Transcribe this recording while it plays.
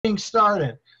getting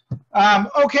started.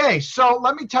 Okay, so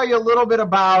let me tell you a little bit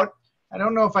about, I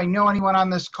don't know if I know anyone on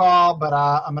this call, but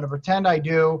I'm going to pretend I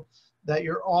do, that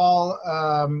you're all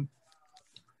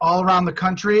around the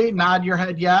country. Nod your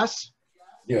head yes.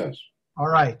 Yes. All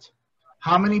right.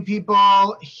 How many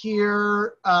people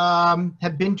here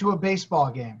have been to a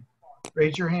baseball game?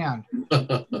 Raise your hand.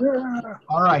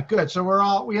 All right, good.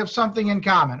 So we have something in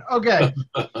common. Okay.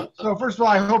 So first of all,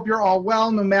 I hope you're all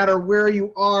well, no matter where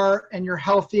you are, and you're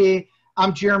healthy.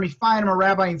 I'm Jeremy Fine. I'm a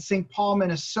rabbi in St. Paul,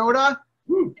 Minnesota.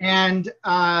 And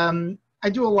I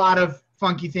do a lot of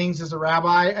funky things as a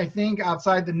rabbi, I think,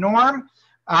 outside the norm.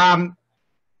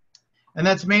 And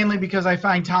that's mainly because I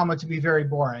find Talmud to be very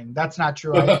boring. That's not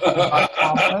true. I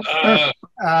teach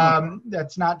Talmud.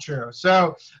 That's not true.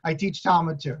 So I teach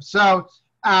Talmud too. So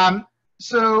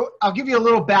I'll give you a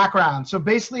little background. So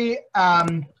basically,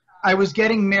 I was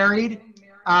getting married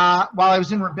while I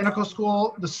was in rabbinical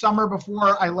school the summer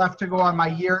before I left to go on my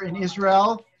year in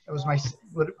Israel. It was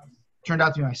what turned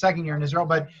out to be my second year in Israel,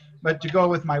 but to go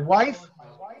with my wife.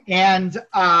 And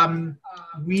and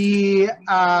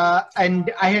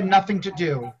I had nothing to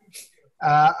do.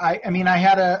 I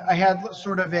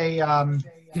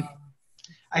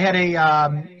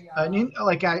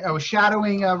was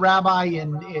shadowing a rabbi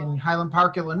in Highland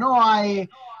Park, Illinois.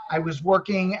 I was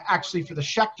working actually for the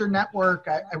Schechter Network.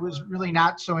 I was really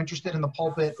not so interested in the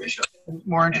pulpit,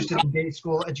 more interested in day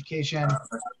school education.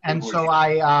 And so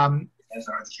I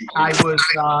was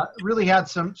really had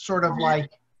some sort of like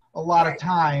a lot of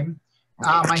time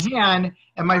on my hand,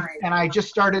 and I just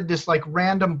started this like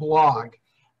random blog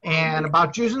and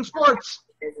about Jews and sports.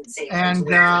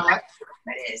 And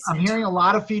I'm hearing a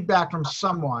lot of feedback from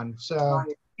someone. So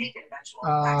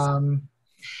I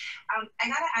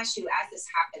gotta ask you, as this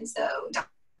happens though,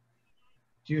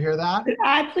 do you hear that? Could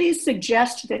I please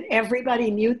suggest that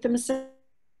everybody mute themselves?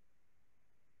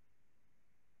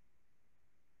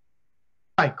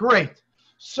 All right, great.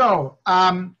 So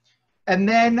and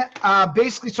then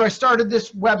basically, so I started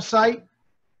this website,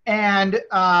 and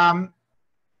the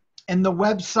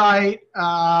website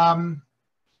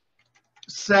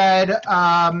said,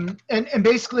 and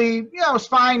basically, it was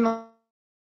fine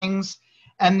things.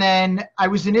 And then I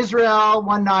was in Israel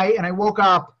one night, and I woke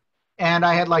up, and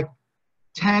I had like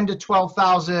 10 to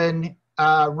 12,000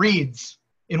 reads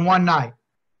in one night.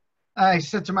 I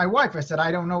said to my wife, I said,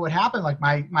 I don't know what happened. Like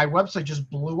my website just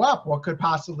blew up. What could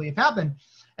possibly have happened?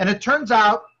 And it turns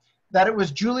out that it was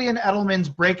Julian Edelman's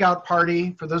breakout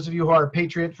party, for those of you who are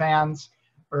Patriot fans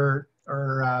or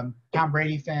Tom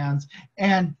Brady fans.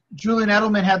 And Julian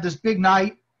Edelman had this big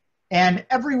night, and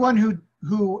everyone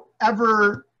who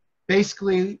ever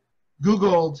basically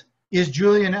Googled, is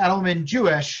Julian Edelman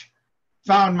Jewish,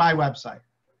 found my website.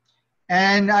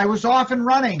 And I was off and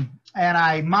running, and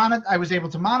I was able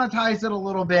to monetize it a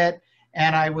little bit,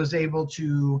 and I was able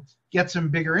to get some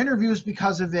bigger interviews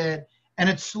because of it. And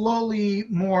it slowly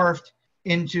morphed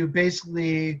into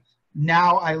basically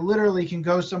now I literally can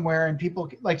go somewhere, and people,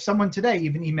 like someone today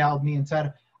even emailed me and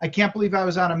said, I can't believe I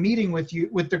was on a meeting with you,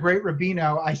 with the great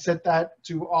Rabbino. I sent that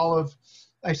to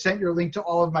I sent your link to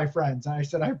all of my friends. And I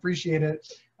said, I appreciate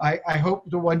it. I hope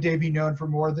to one day be known for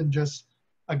more than just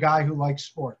a guy who likes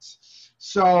sports.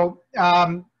 So,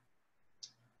 it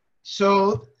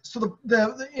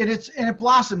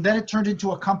blossomed. Then it turned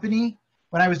into a company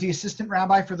when I was the assistant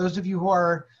rabbi. For those of you who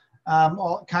are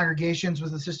all congregations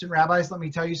with assistant rabbis, let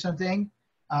me tell you something.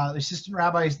 The assistant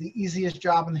rabbi is the easiest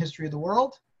job in the history of the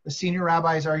world. The senior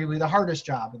rabbi is arguably the hardest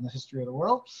job in the history of the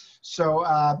world. So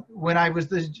when I was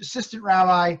the assistant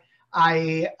rabbi,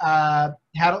 I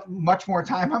had much more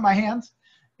time on my hands,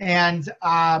 and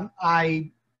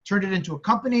I turned it into a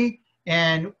company,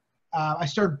 and I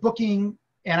started booking,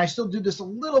 and I still do this a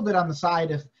little bit on the side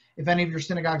if any of your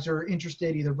synagogues are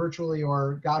interested, either virtually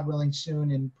or God willing soon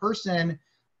in person,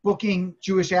 booking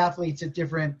Jewish athletes at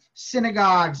different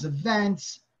synagogues,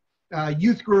 events,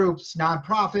 youth groups,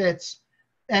 nonprofits.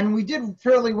 And we did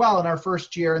fairly well in our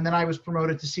first year, and then I was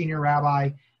promoted to senior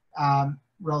rabbi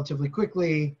relatively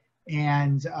quickly,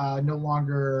 and no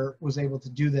longer was able to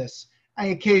do this. I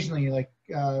occasionally,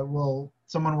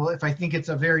 someone will, if I think it's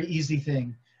a very easy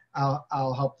thing,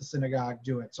 I'll help the synagogue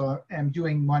do it. So I'm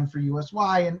doing one for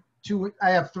USY, and I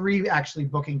have 3 actually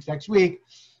bookings next week.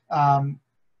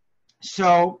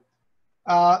 So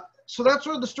that's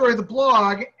sort of the story of the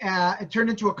blog. It turned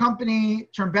into a company,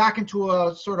 turned back into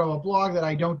a sort of a blog that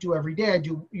I don't do every day. I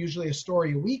do usually a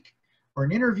story a week or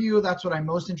an interview. That's what I'm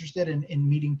most interested in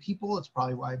meeting people. It's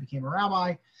probably why I became a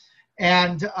rabbi.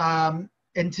 And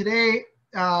today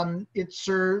it's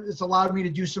allowed me to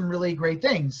do some really great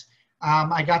things.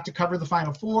 I got to cover the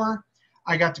Final Four.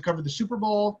 I got to cover the Super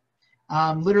Bowl.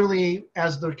 Literally,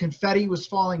 as the confetti was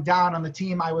falling down on the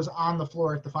team, I was on the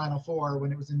floor at the Final Four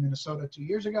when it was in Minnesota 2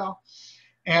 years ago.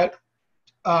 And,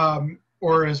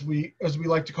 or as we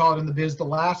like to call it in the biz, the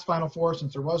last Final Four,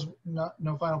 since there was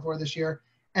no Final Four this year.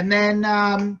 And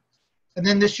then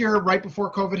this year, right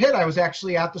before COVID hit, I was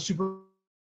actually at the Super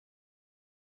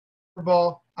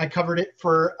Bowl. I covered it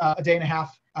for a day and a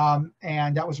half,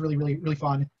 and that was really, really, really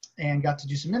fun. And got to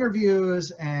do some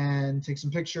interviews and take some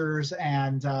pictures.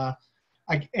 And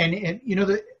you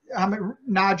know,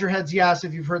 nod your heads yes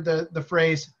if you've heard the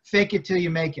phrase "fake it till you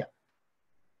make it."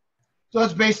 So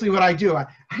that's basically what I do.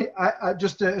 I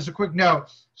just as a quick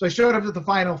note. So I showed up at the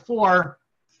Final Four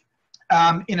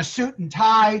in a suit and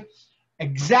tie,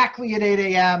 exactly at 8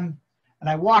 a.m. And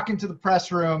I walk into the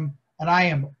press room, and I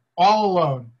am all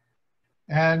alone.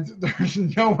 And there's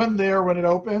no one there when it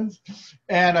opens.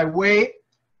 And I wait,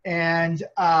 and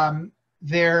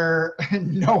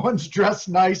no one's dressed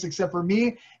nice except for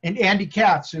me and Andy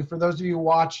Katz, who, for those of you who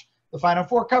watch the Final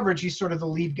Four coverage, he's sort of the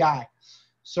lead guy.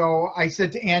 So I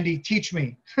said to Andy, teach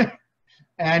me.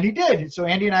 And he did. So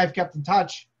Andy and I have kept in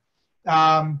touch.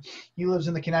 He lives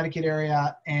in the Connecticut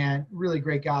area, and really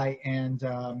great guy.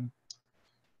 And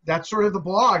that's sort of the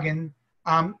blog. And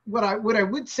what I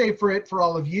would say for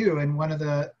all of you, and one of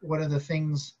the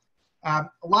things, a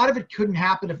lot of it couldn't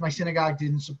happen if my synagogue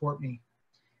didn't support me.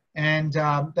 And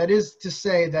that is to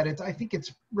say that I think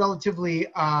it's relatively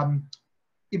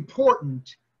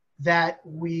important that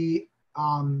we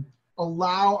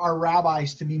allow our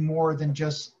rabbis to be more than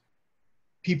just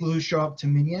people who show up to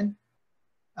minyan.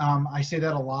 I say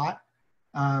that a lot,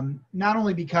 not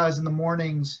only because in the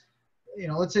mornings, you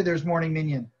know, let's say there's morning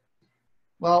minyan.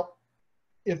 Well,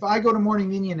 if I go to morning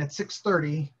minyan at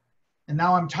 6:30 and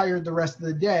now I'm tired the rest of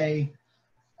the day,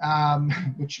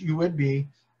 which you would be,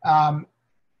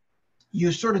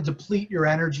 you sort of deplete your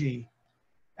energy.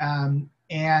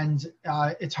 And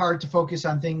it's hard to focus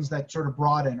on things that sort of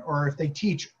broaden, or if they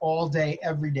teach all day,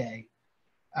 every day.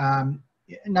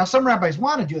 Now, some rabbis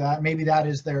want to do that. Maybe that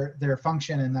is their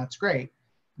function, and that's great.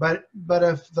 But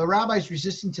if the rabbi's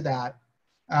resistant to that,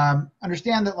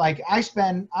 understand that, like,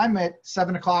 I'm at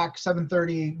 7 o'clock,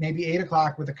 7:30, maybe 8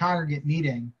 o'clock with a congregate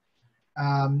meeting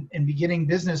and beginning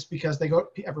business because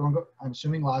I'm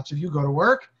assuming lots of you go to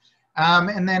work.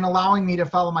 And then allowing me to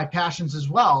follow my passions as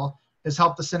well has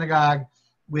helped the synagogue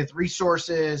with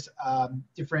resources,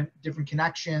 different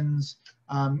connections,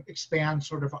 expand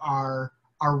sort of our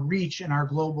reach and our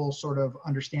global sort of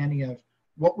understanding of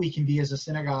what we can be as a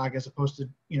synagogue, as opposed to,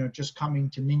 you know, just coming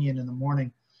to minyan in the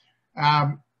morning,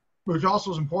 which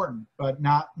also is important, but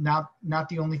not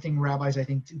the only thing rabbis, I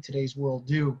think, in today's world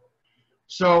do.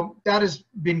 So that has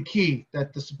been key,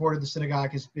 that the support of the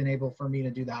synagogue has been able for me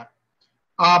to do that.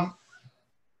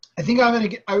 I think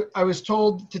I was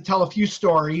told to tell a few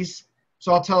stories.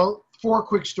 So I'll tell 4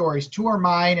 quick stories. 2 are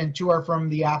mine and 2 are from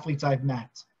the athletes I've met.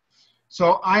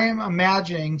 So I am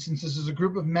imagining, since this is a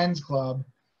group of men's club,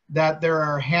 that there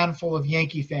are a handful of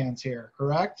Yankee fans here,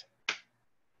 correct?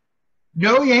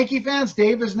 No Yankee fans?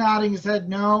 Dave is nodding his head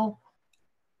no.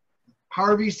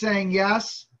 Harvey's saying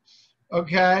yes.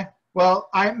 Okay. Well,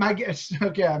 I'm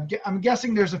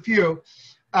guessing there's a few.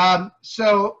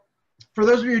 So for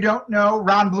those of you who don't know,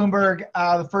 Ron Blumberg,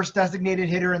 the first designated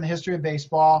hitter in the history of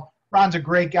baseball. Ron's a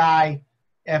great guy.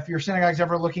 If your synagogue's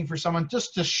ever looking for someone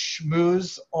just to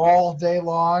schmooze all day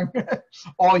long,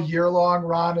 all year long,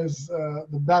 Ron is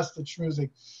the best at schmoozing.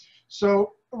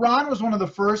 So Ron was one of the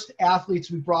first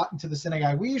athletes we brought into the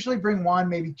synagogue. We usually bring 1,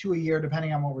 maybe 2 a year,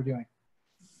 depending on what we're doing.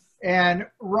 And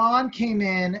Ron came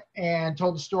in and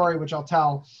told a story, which I'll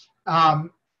tell,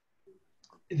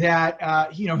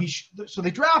 that, you know, so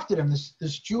they drafted him,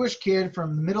 this Jewish kid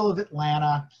from the middle of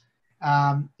Atlanta,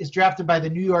 is drafted by the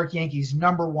New York Yankees,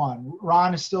 #1.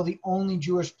 Ron is still the only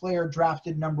Jewish player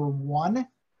drafted #1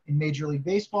 in Major League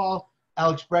Baseball.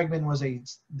 Alex Bregman was the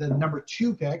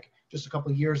 #2 pick just a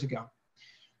couple of years ago.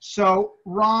 So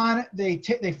Ron, they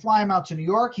fly him out to New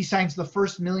York. He signs the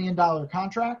first $1 million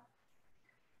contract.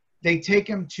 They take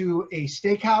him to a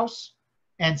steakhouse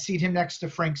and seat him next to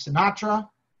Frank Sinatra.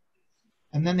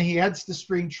 And then he heads to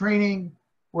spring training,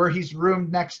 where he's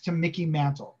roomed next to Mickey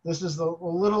Mantle. This is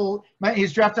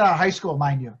he's drafted out of high school,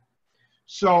 mind you.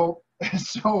 So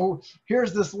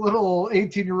here's this little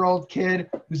 18-year-old kid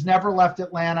who's never left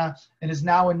Atlanta and is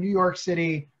now in New York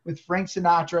City with Frank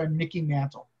Sinatra and Mickey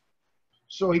Mantle.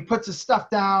 So he puts his stuff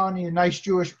down, he's a nice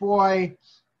Jewish boy,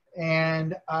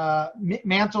 and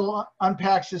Mantle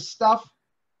unpacks his stuff.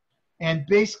 And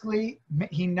basically,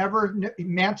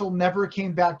 Mantle never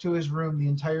came back to his room the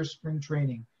entire spring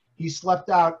training. He slept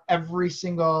out every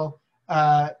single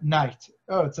night.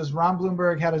 Oh, it says Ron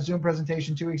Bloomberg had a Zoom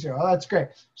presentation 2 weeks ago. Oh, that's great.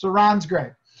 So Ron's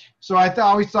great. So I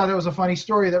always thought it was a funny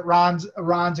story that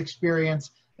Ron's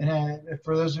experience. And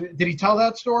for those, did he tell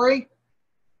that story?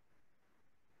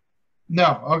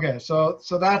 No. Okay. So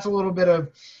that's a little bit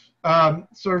of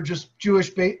sort of just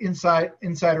Jewish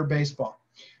insider baseball.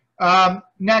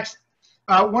 Next,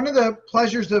 one of the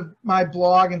pleasures of my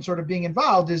blog and sort of being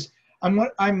involved is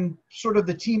I'm sort of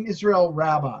the Team Israel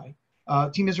rabbi,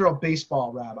 Team Israel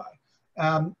baseball rabbi.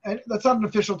 And that's not an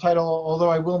official title, although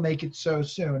I will make it so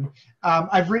soon.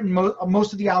 I've written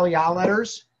most of the Aliyah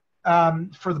letters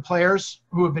for the players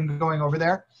who have been going over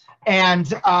there.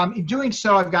 And in doing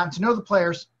so, I've gotten to know the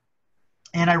players.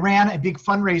 And I ran a big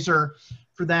fundraiser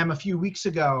for them a few weeks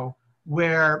ago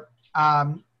where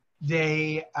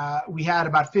we had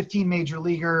about 15 major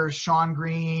leaguers, Sean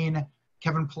Green,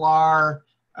 Kevin Pillar,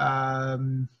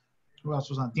 who else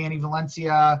was on? Danny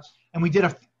Valencia. And we did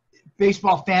a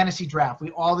baseball fantasy draft.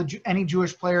 Any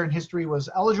Jewish player in history was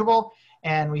eligible,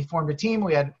 and we formed a team.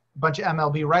 We had a bunch of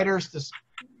MLB writers to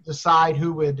decide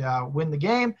who would win the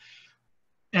game,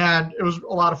 and it was a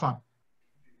lot of fun.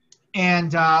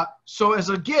 And so as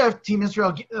a gift, Team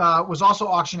Israel was also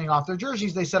auctioning off their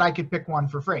jerseys. They said I could pick one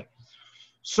for free.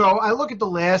 So I look at the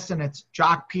list, and it's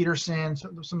Jock Peterson,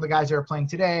 some of the guys that are playing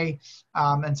today,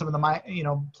 and some of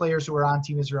the players who are on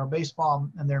Team Israel baseball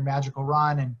and their magical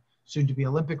run and soon to be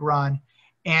Olympic run.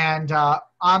 And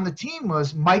on the team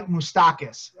was Mike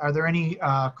Moustakas. Are there any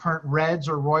current Reds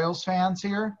or Royals fans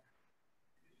here?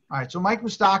 All right, so Mike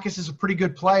Moustakas is a pretty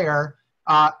good player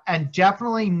and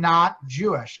definitely not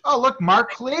Jewish. Oh, look,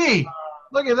 Mark Klee.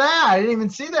 Look at that. I didn't even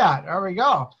see that. There we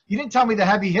go. You didn't tell me the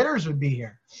heavy hitters would be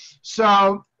here.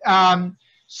 So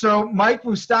Mike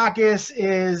Moustakas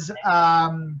is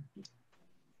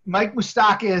Mike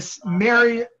Moustakas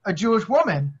married a Jewish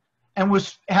woman and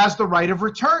has the right of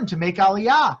return to make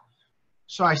Aliyah.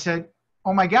 So I said,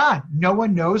 oh my God, no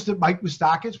one knows that Mike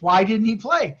Moustakas, why didn't he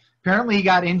play? Apparently he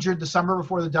got injured the summer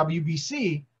before the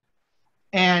WBC.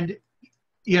 And,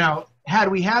 had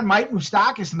we had Mike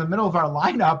Moustakas in the middle of our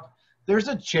lineup, there's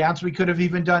a chance we could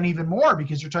have done even more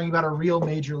because you're talking about a real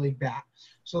major league bat.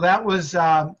 So that was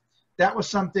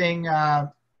something,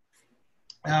 a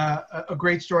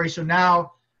great story. So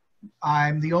now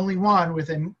I'm the only one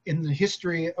in the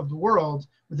history of the world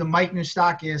with a Mike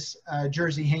Moustakas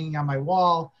jersey hanging on my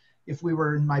wall. If we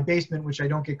were in my basement, which I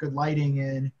don't get good lighting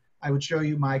in, I would show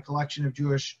you my collection of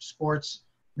Jewish sports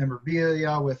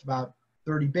memorabilia with about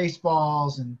 30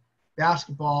 baseballs and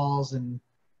basketballs and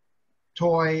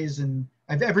toys. And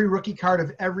I have every rookie card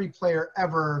of every player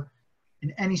ever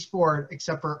in any sport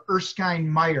except for Erskine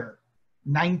Meyer,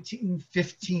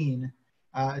 1915.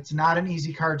 It's not an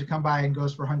easy card to come by and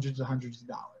goes for hundreds of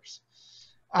dollars.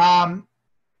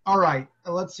 All right,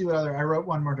 let's see what other, I wrote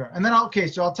one more. And then,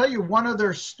 so I'll tell you one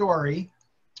other story,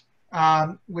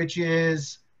 which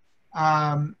is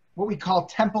what we call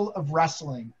Temple of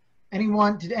Wrestling.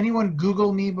 Did anyone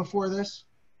Google me before this?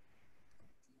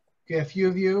 Okay, a few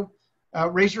of you.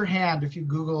 Raise your hand if you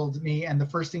Googled me and the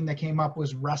first thing that came up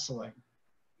was wrestling.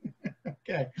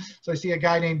 Okay, so I see a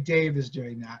guy named Dave is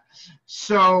doing that.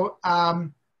 So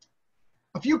a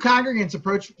few congregants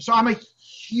approached. So I'm a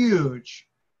huge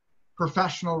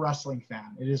professional wrestling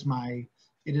fan. It is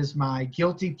my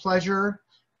guilty pleasure.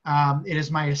 It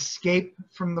is my escape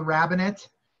from the rabbinate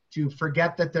to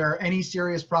forget that there are any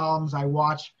serious problems. I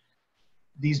watch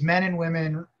these men and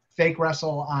women fake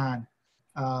wrestle on.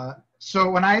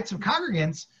 So when I had some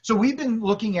congregants, so we've been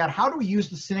looking at how do we use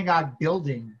the synagogue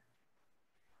building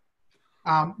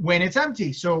when it's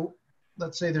empty. So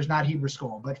let's say there's not Hebrew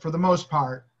school, but for the most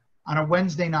part, on a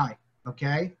Wednesday night,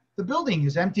 okay, the building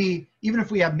is empty. Even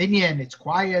if we have minyan, it's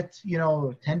quiet,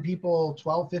 10 people,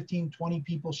 12, 15, 20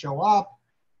 people show up.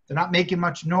 They're not making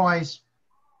much noise.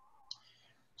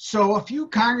 So a few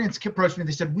congregants approached me.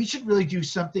 They said, we should really do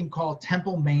something called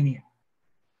Temple Mania.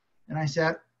 And I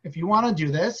said, if you want to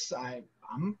do this,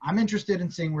 I'm interested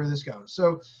in seeing where this goes.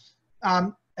 So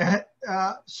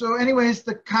anyways,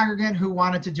 the congregant who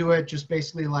wanted to do it just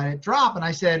basically let it drop. And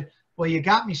I said, well, you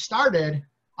got me started.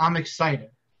 I'm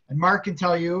excited. And Mark can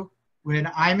tell you when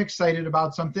I'm excited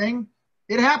about something,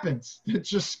 it happens. It's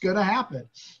just going to happen.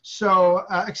 So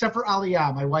except for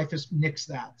Aliyah, my wife has nixed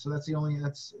that. So that's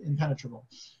that's impenetrable.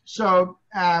 So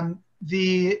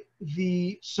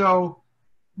so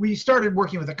we started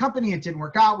working with a company. It didn't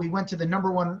work out. We went to the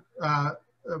 #1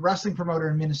 wrestling promoter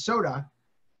in Minnesota,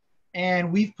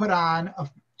 and we've put on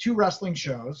 2 wrestling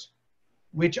shows,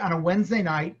 which on a Wednesday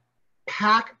night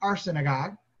pack our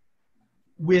synagogue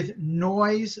with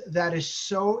noise that is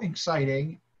so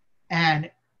exciting. And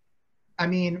I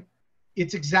mean,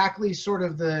 it's exactly sort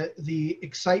of the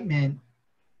excitement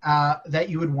that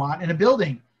you would want in a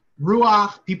building.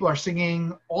 Ruach, people are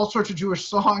singing all sorts of Jewish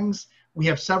songs. We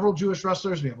have several Jewish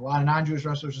wrestlers. We have a lot of non-Jewish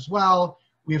wrestlers as well.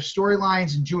 We have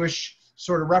storylines and Jewish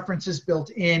sort of references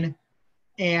built in.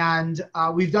 And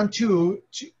we've done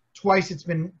twice.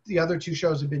 The other 2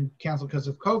 shows have been canceled because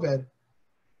of COVID.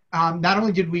 Not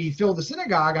only did we fill the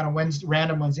synagogue on a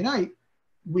random Wednesday night,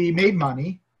 we made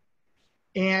money.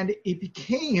 And it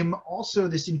became also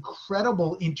this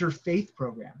incredible interfaith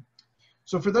program.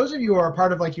 So for those of you who are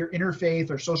part of like your interfaith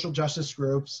or social justice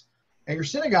groups at your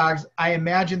synagogues, I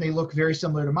imagine they look very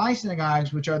similar to my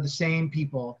synagogues, which are the same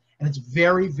people. And it's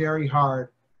very, very hard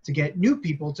to get new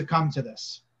people to come to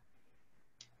this.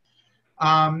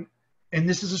 And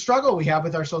this is a struggle we have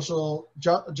with our social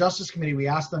justice committee. We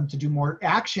ask them to do more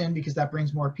action because that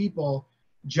brings more people.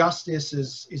 Justice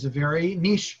is a very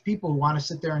niche people who want to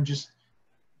sit there and just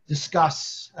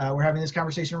discuss. We're having this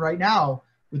conversation right now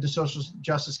with the social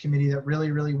justice committee that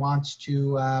really, really wants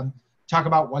to talk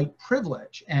about white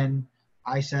privilege. And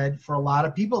I said, for a lot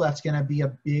of people, that's going to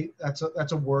be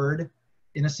that's a word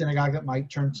in a synagogue that might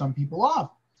turn some people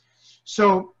off.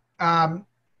 So,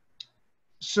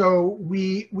 so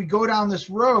we go down this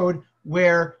road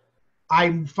where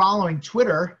I'm following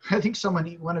Twitter. I think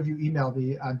one of you emailed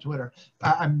me on Twitter.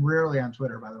 I'm rarely on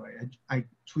Twitter, by the way. I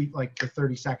tweet like the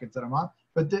 30 seconds that I'm on.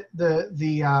 But the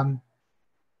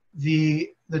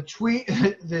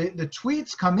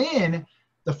tweets come in.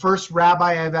 The first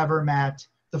rabbi I've ever met,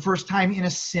 the first time in a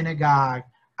synagogue.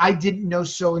 I didn't know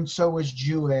so-and-so was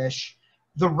Jewish.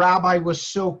 The rabbi was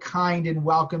so kind and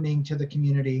welcoming to the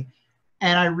community.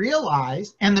 And I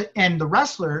realized, and the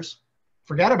wrestlers,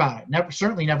 forget about it.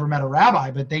 Certainly never met a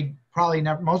rabbi, but they probably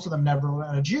never, most of them never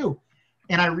met a Jew.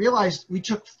 And I realized we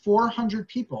took 400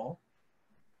 people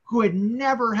who had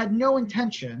no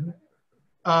intention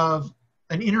of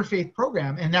an interfaith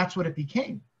program, and that's what it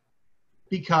became.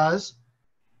 Because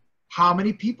how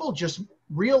many people just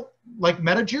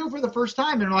met a Jew for the first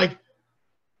time and are like,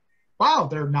 wow,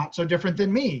 they're not so different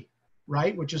than me,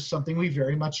 right? Which is something we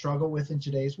very much struggle with in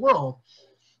today's world.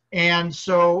 And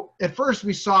so at first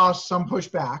we saw some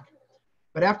pushback,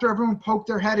 but after everyone poked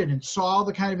their head in and saw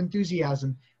the kind of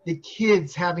enthusiasm, the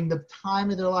kids having the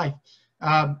time of their life.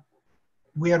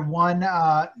 We had one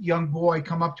young boy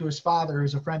come up to his father,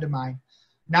 who's a friend of mine,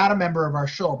 not a member of our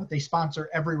show, but they sponsor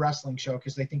every wrestling show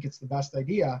because they think it's the best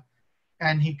idea.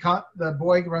 And the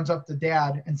boy runs up to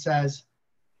Dad and says,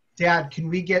 "Dad, can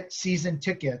we get season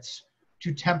tickets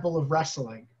to Temple of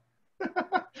Wrestling?"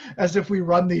 As if we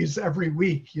run these every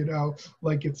week,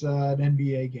 like it's an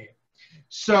NBA game.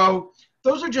 So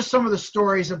those are just some of the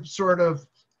stories of sort of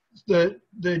the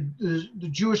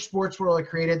Jewish sports world I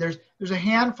created. There's a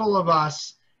handful of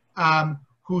us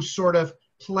who sort of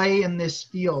play in this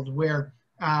field where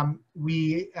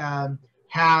we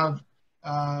have,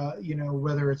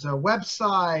 whether it's a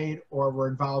website or we're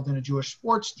involved in a Jewish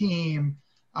sports team.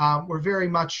 We're very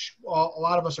much, a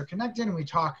lot of us are connected and we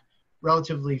talk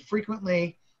relatively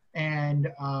frequently and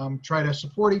try to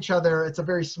support each other. It's a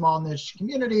very small niche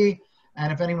community.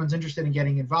 And if anyone's interested in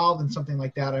getting involved in something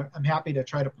like that, I'm happy to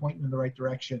try to point you in the right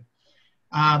direction.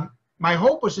 My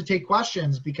hope was to take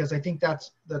questions because I think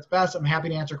that's best. I'm happy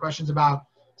to answer questions about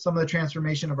some of the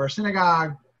transformation of our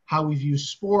synagogue, how we've used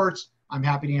sports. I'm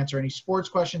happy to answer any sports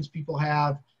questions people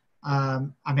have.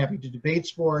 I'm happy to debate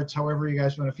sports, however you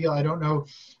guys want to feel. I don't know,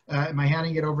 am I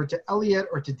handing it over to Elliot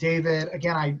or to David?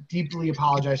 Again, I deeply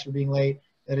apologize for being late.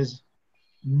 That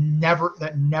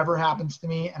never happens to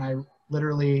me, and I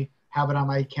literally have it on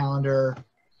my calendar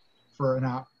for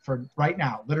right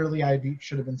now. Literally, I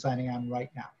should have been signing on right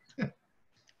now.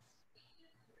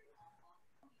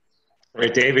 All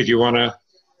right, David, you want to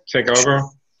take over?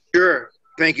 Sure.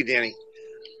 Thank you, Danny.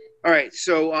 All right,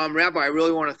 so Rabbi, I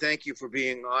really want to thank you for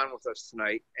being on with us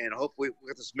tonight, and hopefully we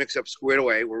get this mix-up squared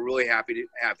away. We're really happy to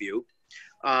have you.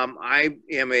 I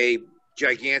am a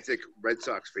gigantic Red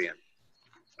Sox fan,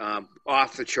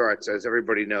 off the charts, as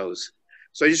everybody knows.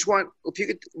 So I just want, if you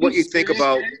could, what you think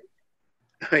about,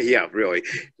 yeah, really,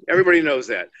 everybody knows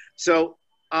that. So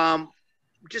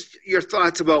just your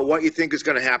thoughts about what you think is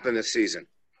going to happen this season.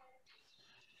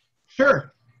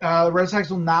 Sure. The Red Sox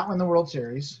will not win the World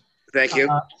Series. Thank you.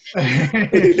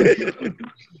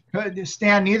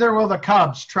 Stan, neither will the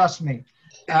Cubs, trust me.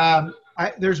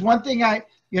 There's one thing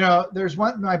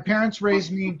my parents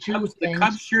raised me two things. The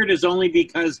Cubs shirt is only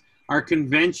because our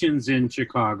convention's in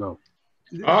Chicago.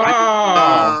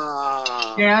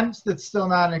 Oh. Stan, that's still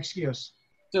not an excuse.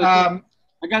 So I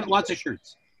got lots of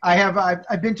shirts.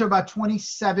 I've been to about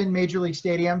 27 major league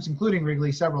stadiums, including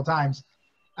Wrigley several times.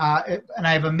 and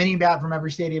I have a mini bat from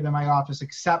every stadium in my office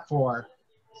except for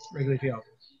Wrigley Field.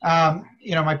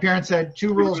 My parents had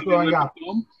two rules growing up.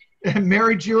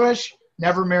 Marry Jewish,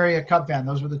 never marry a Cub fan.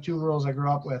 Those were the two rules I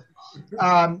grew up with.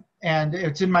 And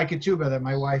it's in my ketubah that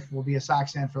my wife will be a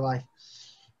Sox fan for life.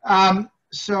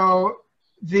 So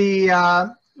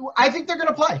I think they're going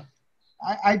to play.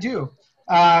 I do.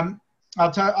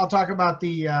 I'll talk about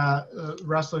the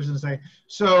wrestlers in a second.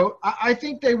 So I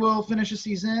think they will finish the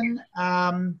season.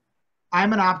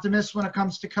 I'm an optimist when it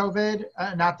comes to COVID.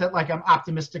 Not that like I'm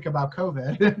optimistic about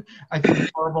COVID. I think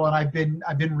it's horrible, and I've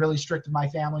been really strict with my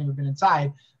family. We've been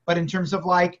inside. But in terms of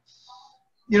like,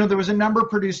 there was a number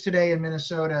produced today in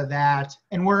Minnesota that,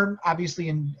 and we're obviously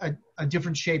in a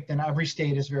different shape than every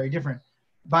state is very different.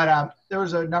 But there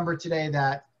was a number today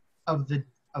that of the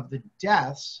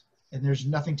deaths, and there's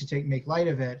nothing to make light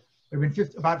of it. There have been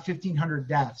about 1,500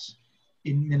 deaths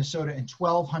in Minnesota, and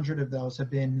 1,200 of those have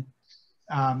been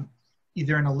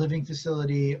either in a living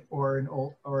facility or an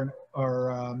old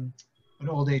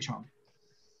age home.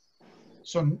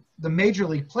 So the major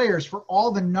league players, for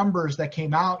all the numbers that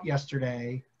came out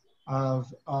yesterday for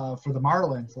the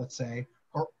Marlins, let's say,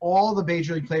 or all the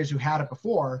major league players who had it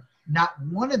before, not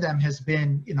one of them has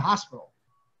been in the hospital.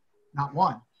 Not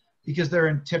one. Because they're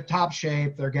in tip-top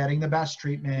shape, they're getting the best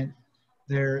treatment,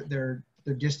 they're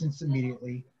distanced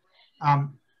immediately.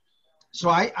 So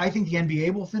I think the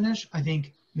NBA will finish. I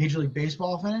think Major League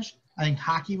Baseball will finish. I think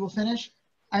hockey will finish.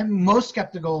 I'm most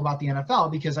skeptical about the NFL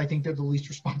because I think they're the least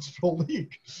responsible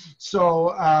league.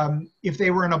 So if they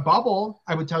were in a bubble,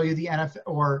 I would tell you the NFL,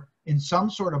 or in some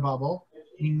sort of bubble.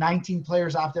 19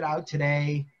 players opted out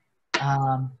today.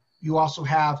 You also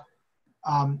have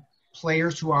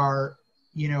players who are,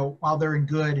 while they're in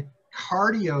good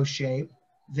cardio shape,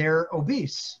 they're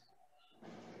obese.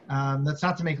 That's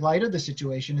not to make light of the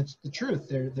situation. It's the truth.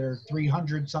 They're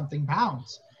 300 something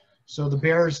pounds. So the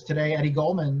Bears today, Eddie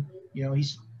Goldman,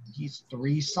 he's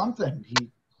 3 something.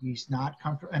 He's not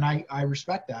comfortable. And I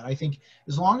respect that. I think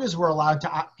as long as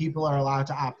people are allowed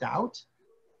to opt out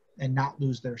and not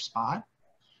lose their spot,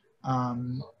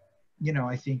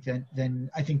 I think I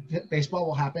think baseball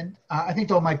will happen. I think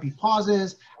there might be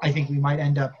pauses. I think we might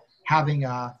end up having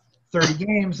 30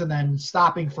 games and then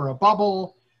stopping for a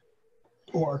bubble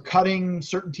or cutting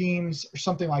certain teams or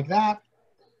something like that.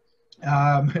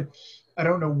 I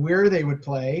don't know where they would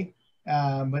play,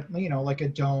 but like a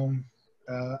dome.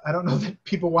 I don't know that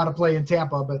people want to play in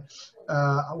Tampa, but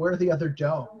where are the other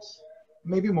domes?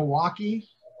 Maybe Milwaukee.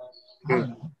 I don't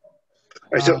know. All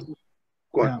right, so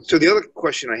go on. Yeah. So the other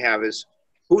question I have is,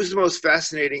 who's the most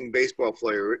fascinating baseball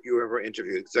player you ever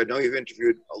interviewed? Because I know you've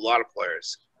interviewed a lot of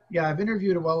players. Yeah, I've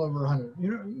interviewed well over 100.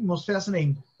 Most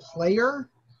fascinating player?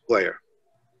 Player.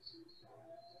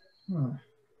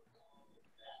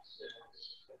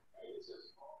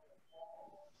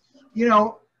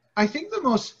 I think the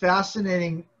most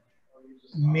fascinating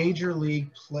major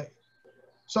league player.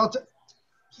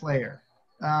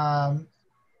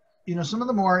 Some of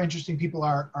the more interesting people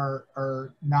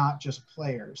are not just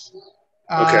players.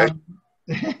 Okay.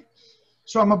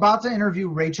 So I'm about to interview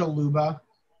Rachel Luba.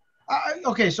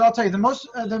 So I'll tell you the most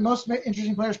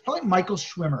interesting player is probably Michael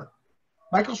Schwimmer.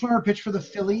 Michael Schwimmer pitched for the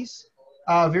Phillies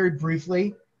very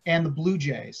briefly and the Blue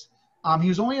Jays. He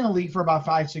was only in the league for about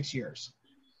 5-6 years.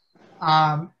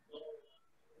 But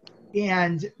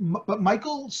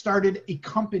Michael started a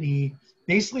company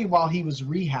basically while he was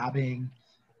rehabbing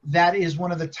that is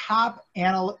one of the top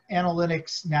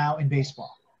analytics now in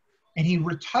baseball. And he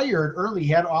retired early. He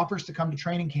had offers to come to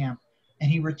training camp, and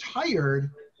he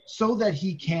retired so that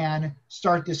he can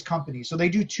start this company. So they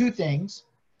do two things.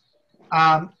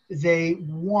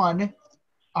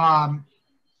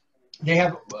 They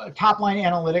have top-line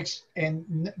analytics,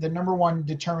 and the number one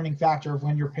determining factor of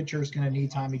when your pitcher is going to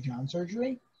need Tommy John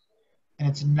surgery, and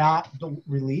it's not the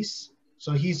release.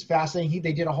 So he's fascinating.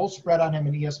 They did a whole spread on him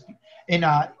in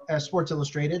Sports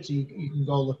Illustrated, so you can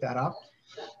go look that up.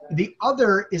 The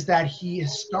other is that he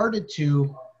has started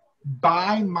to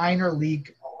buy minor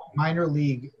league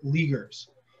leaguers,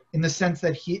 in the sense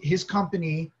that his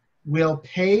company will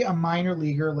pay a minor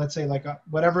leaguer, let's say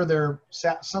whatever their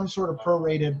some sort of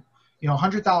prorated,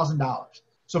 $100,000.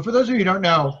 So for those of you who don't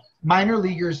know, minor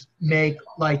leaguers make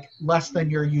like less than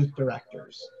your youth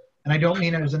directors. And I don't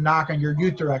mean it as a knock on your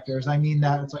youth directors. I mean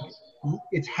that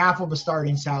it's half of a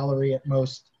starting salary at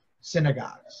most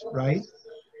synagogues, right?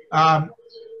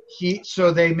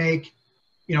 So they make,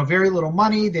 very little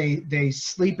money. They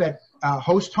sleep at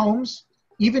host homes,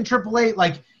 even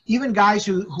AAA, even guys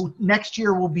who next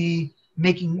year will be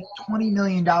making $20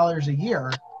 million a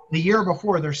year. The year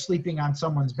before, they're sleeping on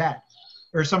someone's bed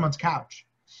or someone's couch.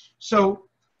 So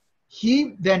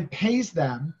He then pays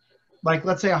them, like,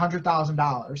 let's say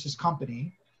 $100,000, his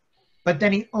company, but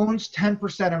then he owns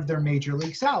 10% of their major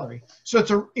league salary.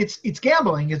 So it's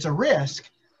gambling, it's a risk,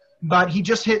 but he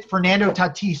just hit Fernando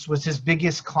Tatis was his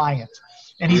biggest client.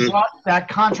 And he bought that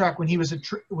contract when he was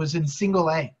in single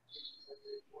A.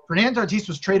 Fernando Tatis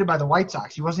was traded by the White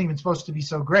Sox. He wasn't even supposed to be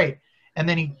so great. And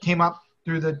then he came up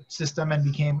through the system and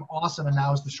became awesome, and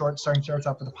now is the starting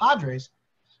shortstop for the Padres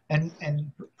and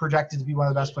projected to be one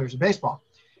of the best players in baseball.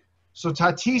 So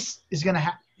Tatis is going to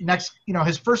have next,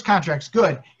 his first contract's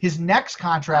good. His next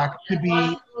contract could be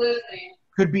a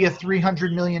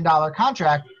 $300 million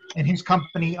contract, and his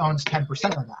company owns 10%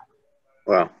 of that.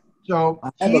 Wow. So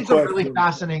he's a really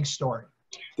fascinating story.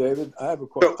 David, I have a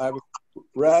question. Sure.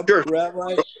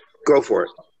 Rabbi, go for it.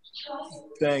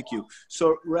 Thank you.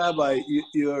 So, Rabbi,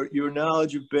 your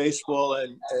knowledge of baseball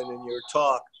and in your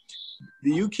talk,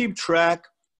 do you keep track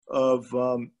of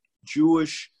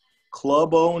Jewish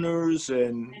club owners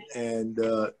and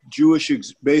Jewish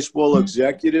baseball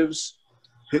executives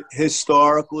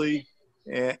historically,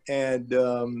 and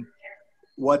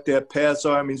what their paths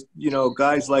are? I mean,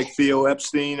 guys like Theo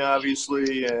Epstein,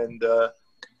 obviously, and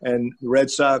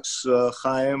Red Sox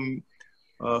Chaim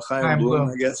Bloom,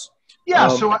 I guess. Yeah,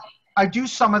 so I do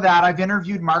some of that. I've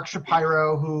interviewed Mark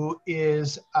Shapiro,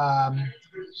 who's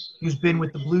been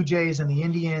with the Blue Jays and the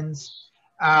Indians,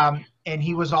 and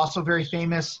he was also very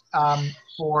famous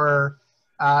for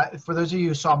those of you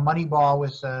who saw Moneyball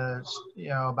with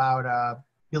about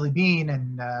Billy Bean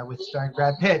and with starring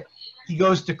Brad Pitt. He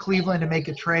goes to Cleveland to make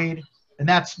a trade, and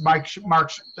that's Mark.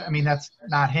 I mean, that's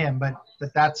not him, but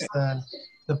that's the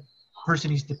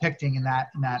person he's depicting in that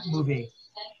movie.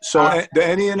 So do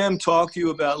any of them talk to you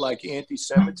about like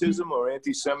anti-Semitism or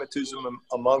anti-Semitism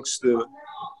amongst the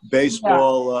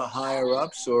baseball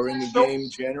higher-ups or in the game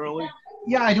generally?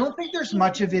 Yeah, I don't think there's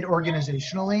much of it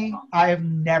organizationally. I have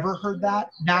never heard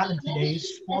that, not in today's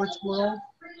sports world.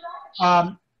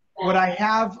 What I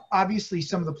have, obviously,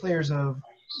 some of the players of,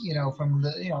 from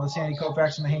the Sandy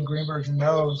Koufax and the Hank Greenbergs and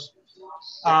those.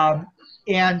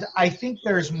 And I think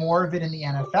there's more of it in the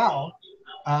NFL.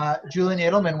 Julian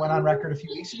Edelman went on record a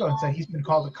few weeks ago and said he's been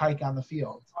called a kike on the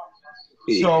field.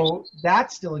 So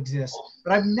that still exists.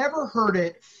 But I've never heard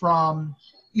it from,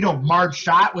 Marge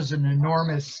Schott was an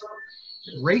enormous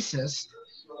racist.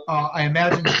 I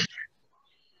imagine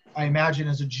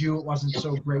as a Jew it wasn't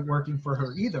so great working for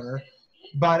her either.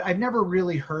 But I've never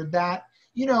really heard that.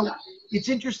 It's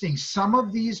interesting. Some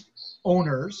of these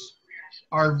owners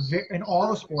are in all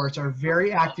the sports are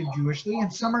very active Jewishly,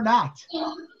 and some are not.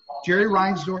 Jerry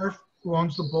Reinsdorf, who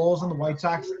owns the Bulls and the White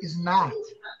Sox, is not.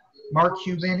 Mark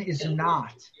Cuban is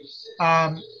not.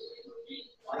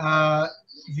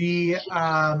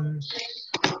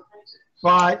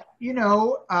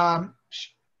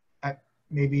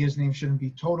 Maybe his name shouldn't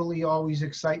be totally always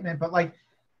excitement, but like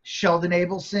Sheldon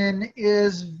Abelson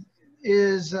is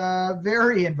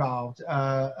very involved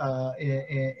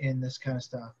in this kind of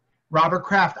stuff. Robert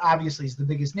Kraft obviously is the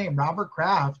biggest name. Robert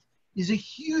Kraft is a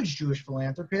huge Jewish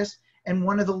philanthropist and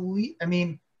one of the we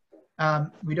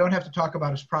don't have to talk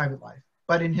about his private life,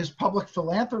 but in his public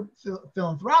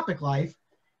philanthropic life,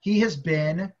 he has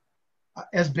been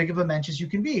as big of a mensch as you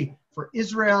can be for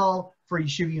Israel, for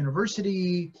Yeshiva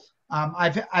University.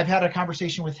 I've had a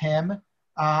conversation with him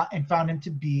and found him to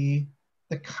be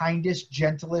the kindest,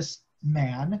 gentlest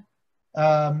man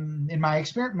in my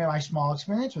experience, my small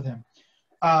experience with him.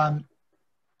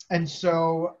 And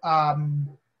so,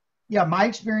 my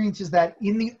experience is that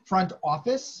in the front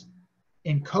office,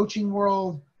 in coaching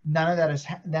world, none of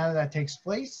that takes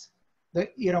place.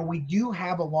 We do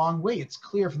have a long way. It's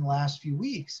clear from the last few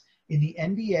weeks in the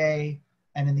NBA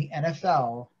and in the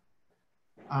NFL,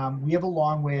 we have a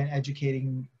long way in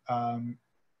educating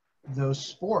those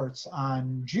sports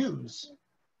on Jews,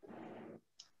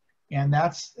 and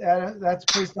that's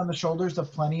placed on the shoulders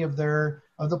of plenty of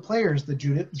the players, the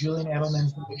Julian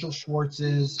Edelmans, the Mitchell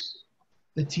Schwartzes,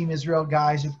 the Team Israel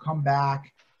guys who've come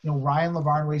back. Ryan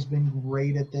Lavarnway's been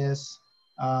great at this,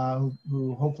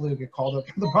 who hopefully will get called up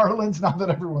for the Marlins now that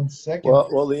everyone's sick.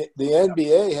 Well, the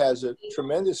NBA has a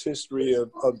tremendous history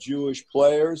of Jewish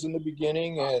players in the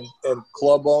beginning and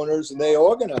club owners, and they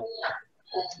organize.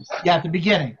 Yeah, at the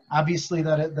beginning. Obviously,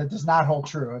 that does not hold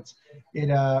true.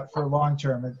 For long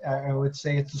term. I would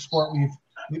say it's the sport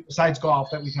we've besides golf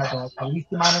that we've had the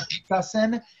least amount of success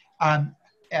in.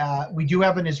 We do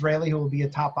have an Israeli who will be a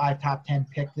top 5, top 10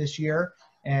 pick this year,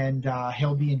 and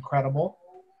he'll be incredible.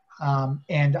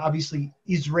 And obviously,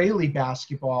 Israeli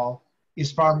basketball is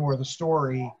far more the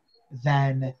story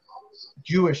than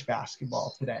Jewish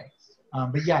basketball today.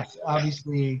 But yes,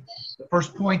 obviously, the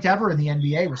first point ever in the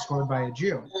NBA was scored by a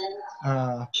Jew.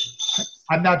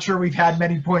 I'm not sure we've had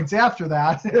many points after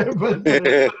that,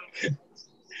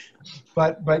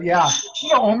 but yeah,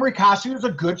 Omri Kasi was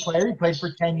a good player. He played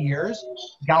for 10 years.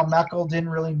 Gal Meckel didn't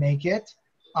really make it.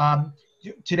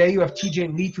 Today you have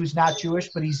TJ Leaf, who's not Jewish,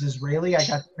 but he's Israeli. I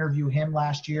got to interview him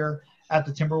last year at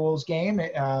the Timberwolves game.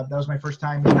 That was my first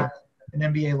time in an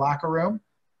NBA locker room.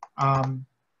 I'm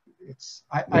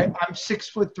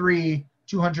 6'3",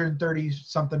 230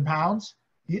 something pounds.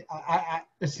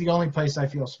 It's the only place I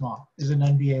feel small is an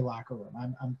NBA locker room.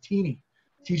 I'm teeny.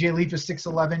 TJ Leaf is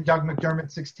 6'11", Doug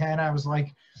McDermott 6'10".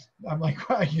 I'm like,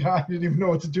 yeah, I didn't even know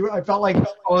what to do. I felt like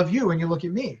all of you when you look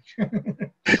at me.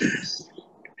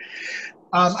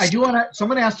 I do want to.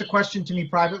 Someone asked a question to me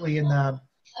privately in the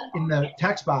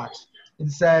text box and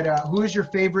said, "Who is your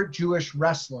favorite Jewish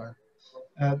wrestler?"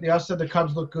 They also said the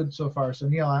Cubs look good so far. So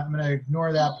Neil, I'm going to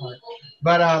ignore that part.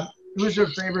 But who is your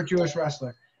favorite Jewish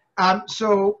wrestler?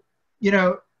 So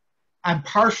I'm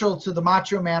partial to the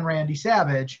Macho Man Randy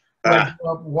Savage, who I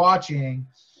grew up watching,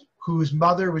 whose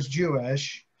mother was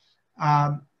Jewish.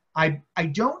 I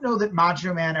don't know that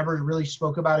Macho Man ever really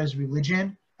spoke about his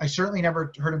religion. I certainly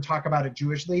never heard him talk about it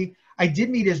Jewishly. I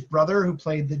did meet his brother who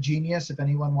played the Genius, if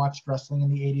anyone watched wrestling in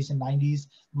the 80s and 90s,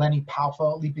 Lenny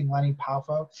Poufo, Leaping Lenny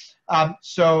Poufo.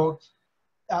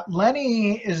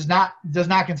 Lenny does not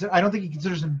consider, I don't think he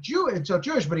considers him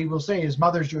Jewish, but he will say his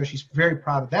mother's Jewish. He's very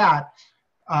proud of that.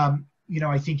 I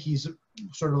think he's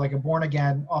sort of like a born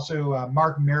again. Also,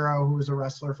 Mark Mero, who was a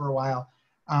wrestler for a while,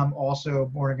 also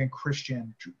born again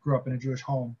Christian, grew up in a Jewish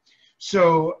home.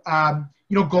 So,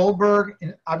 Goldberg,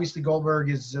 obviously Goldberg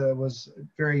was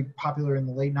very popular in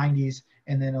the late 90s,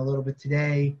 and then a little bit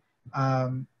today.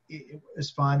 It was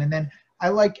fun. And then I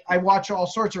watch all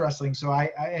sorts of wrestling, so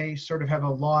I sort of have a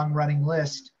long running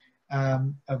list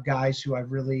of guys who I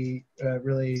really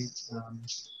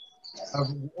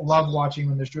love watching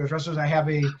when there's Jewish wrestlers. I have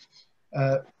a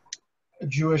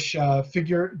Jewish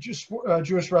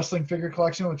Jewish wrestling figure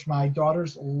collection, which my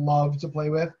daughters love to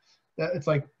play with. It's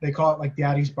like they call it like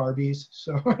Daddy's Barbies.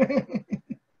 So,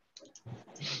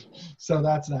 so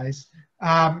that's nice.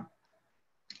 I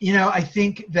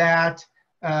think that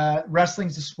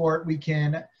wrestling's a sport we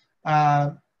can.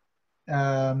 Wrestling's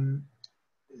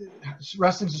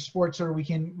a sport sort of we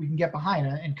can get behind,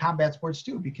 and combat sports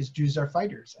too, because Jews are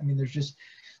fighters. I mean, there's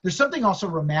something also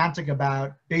romantic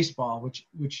about baseball,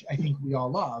 which I think we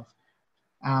all love,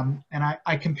 and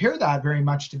I compare that very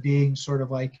much to being sort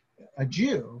of like a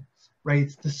Jew. Right,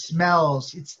 it's the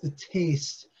smells, it's the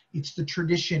taste, it's the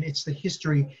tradition, it's the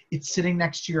history, it's sitting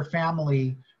next to your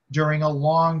family during a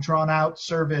long drawn-out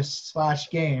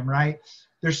service/game, right?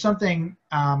 There's something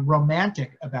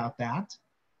romantic about that,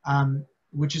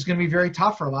 which is going to be very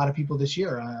tough for a lot of people this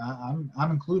year. I'm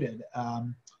included.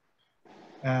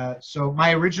 So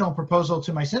my original proposal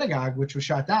to my synagogue, which was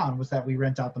shot down, was that we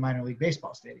rent out the minor league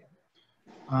baseball stadium,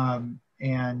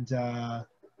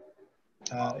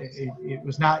 it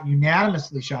was not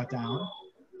unanimously shot down.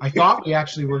 I thought we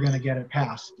actually were going to get it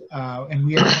passed, and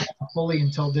we had fully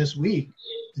until this week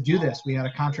to do this. We had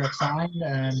a contract signed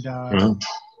and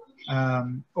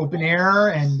open air,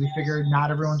 and we figured not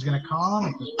everyone's going to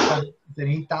come. It's an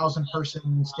 8,000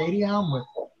 person stadium with,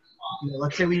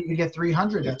 let's say we get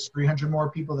 300. That's 300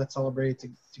 more people that celebrate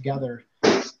together.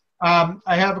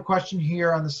 I have a question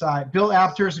here on the side. Bill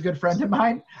Apter is a good friend of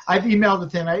mine. I've emailed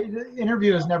with him. The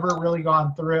interview has never really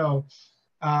gone through.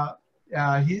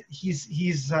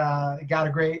 He's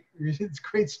got great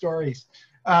stories.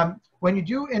 When you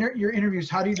do your interviews,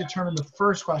 how do you determine the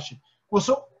first question? Well,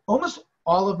 so almost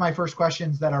all of my first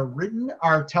questions that are written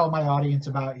are tell my audience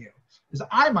about you, because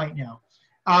I might know.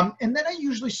 And then I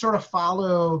usually sort of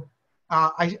follow.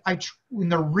 When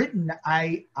they're written,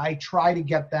 I try to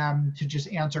get them to just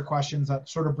answer questions that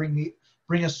sort of bring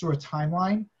us through a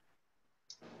timeline.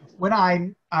 When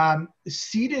I'm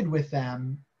seated with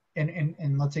them,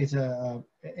 and let's say it's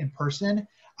in person,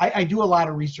 I do a lot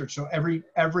of research. So every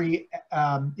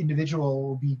individual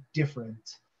will be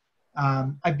different.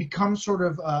 I've become sort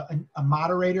of a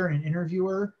moderator and an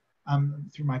interviewer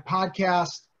through my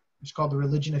podcast. It's called The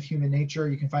Religion of Human Nature.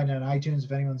 You can find it on iTunes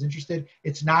if anyone's interested.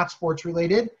 It's not sports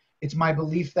related. It's my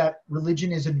belief that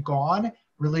religion isn't gone.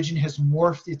 Religion has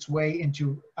morphed its way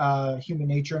into human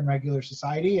nature and regular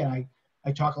society. And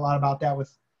I talk a lot about that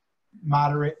with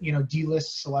moderate,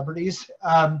 D-list celebrities.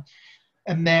 And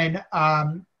then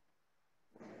I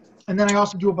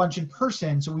also do a bunch in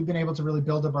person. So we've been able to really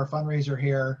build up our fundraiser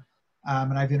here.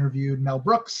 And I've interviewed Mel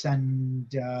Brooks and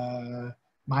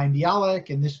Mayim Bialik,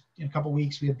 and in a couple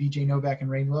weeks we have BJ Novak and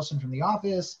Rainn Wilson from The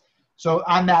Office. So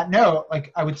on that note,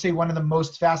 I would say one of the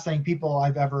most fascinating people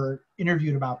I've ever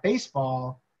interviewed about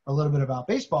baseball a little bit about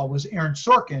baseball, was Aaron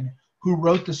Sorkin, who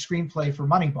wrote the screenplay for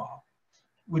Moneyball,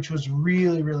 which was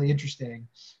really, really interesting.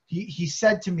 He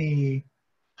said to me,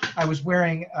 I was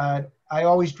wearing, I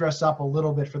always dress up a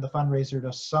little bit for the fundraiser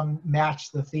to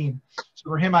match the theme. So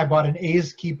for him, I bought an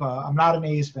A's kippah. I'm not an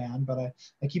A's fan, but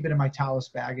I keep it in my Talis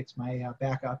bag. It's my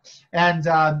backup. And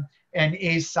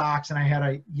A's socks, and I had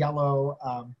a yellow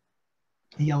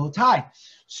tie.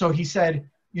 So he said,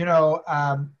 you know,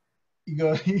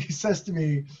 he says to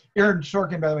me, Aaron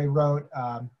Sorkin, by the way, wrote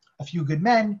A Few Good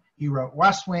Men. He wrote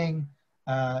West Wing.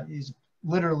 He's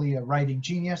literally a writing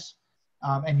genius.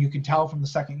 And you can tell from the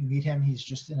second you meet him, he's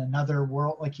just in another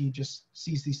world. Like, he just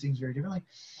sees these things very differently.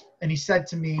 And he said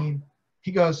to me,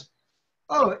 he goes,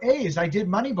 oh, A's, I did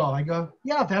Moneyball. I go,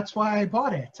 yeah, that's why I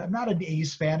bought it. I'm not an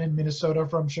A's fan in Minnesota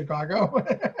from Chicago.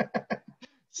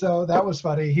 So that was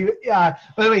funny. By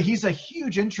the way, he's a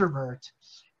huge introvert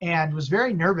and was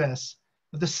very nervous.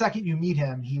 But the second you meet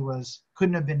him, he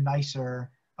couldn't have been nicer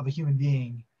of a human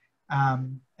being.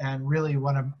 And really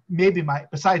one of,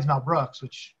 besides Mel Brooks,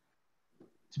 which,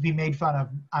 to be made fun of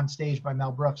on stage by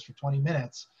Mel Brooks for 20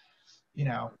 minutes, you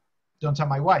know, don't tell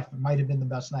my wife, it might have been the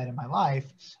best night of my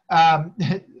life.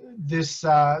 This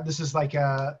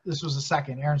was a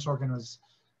second. Aaron Sorkin was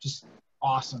just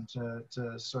awesome to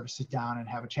sort of sit down and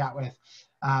have a chat with.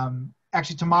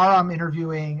 Actually, tomorrow I'm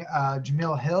interviewing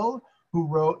Jamil Hill, who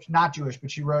wrote, not Jewish,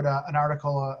 but she wrote an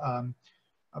article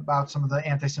about some of the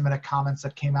anti-Semitic comments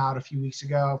that came out a few weeks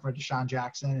ago for Deshaun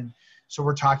Jackson. And so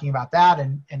we're talking about that.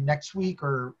 And next week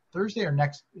or Thursday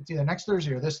it's either next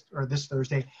Thursday or this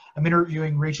Thursday, I'm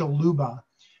interviewing Rachel Luba.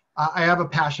 I have a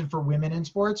passion for women in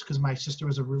sports because my sister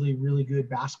was a really, really good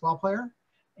basketball player.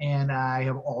 And I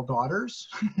have all daughters.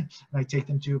 And I take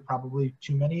them to probably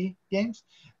too many games.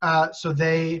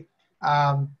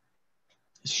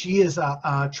 She is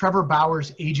Trevor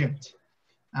Bauer's agent.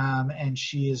 And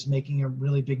she is making a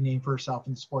really big name for herself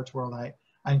in the sports world. I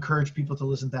encourage people to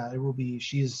listen to that.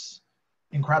 She's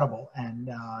incredible and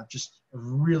just a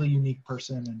really unique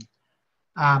person.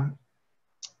 And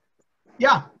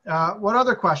what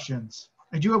other questions?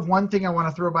 I do have one thing I want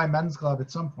to throw by Men's Club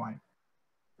at some point.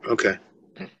 Okay.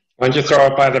 Why don't you throw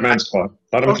it by the Men's Club?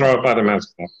 Let them throw it by the Men's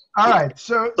Club. All right.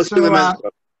 So let's do the Men's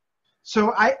Club.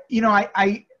 So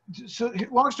so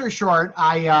long story short,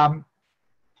 I'll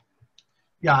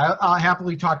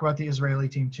happily talk about the Israeli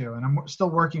team too, and I'm still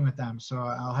working with them, so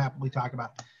I'll happily talk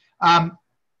about it.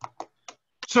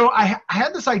 So I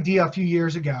had this idea a few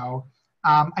years ago.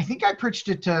 I think I pitched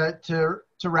it to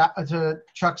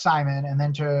Chuck Simon and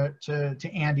then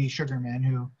to Andy Sugarman,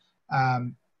 who,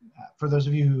 for those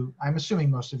of you who, I'm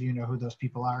assuming most of you know who those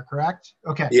people are, correct?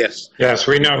 Okay. Yes. Yes,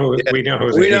 we know who. Yeah. We know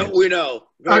who. We know.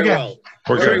 Very well.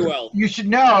 Very well. You should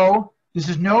know. This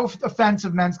is no offense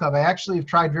of Men's Club. I actually have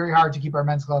tried very hard to keep our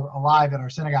Men's Club alive at our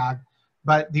synagogue,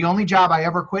 but the only job I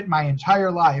ever quit in my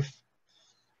entire life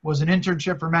was an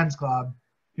internship for Men's Club.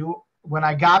 When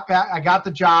I got back, I got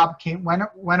the job,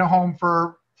 went home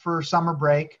for summer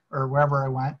break or wherever I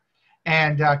went,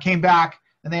 and came back,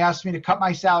 and they asked me to cut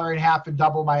my salary in half and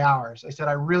double my hours. I said,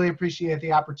 I really appreciate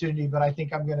the opportunity, but I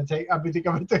think I'm going to take a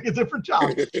different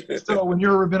job. So when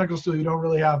you're a rabbinical student, you don't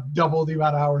really have double the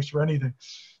amount of hours for anything.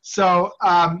 So,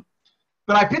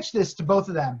 but I pitched this to both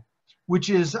of them, which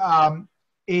is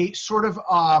a sort of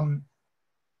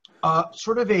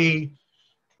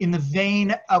in the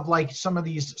vein of like some of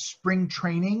these spring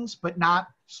trainings, but not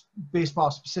baseball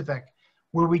specific,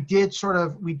 where we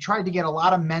tried to get a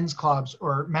lot of men's clubs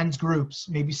or men's groups,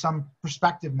 maybe some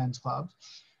prospective men's clubs,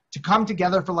 to come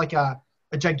together for like a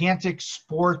gigantic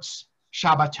sports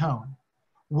Shabbaton,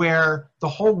 where the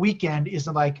whole weekend is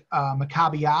like a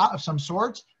Maccabiyah of some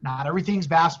sorts. Not everything's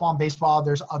basketball and baseball.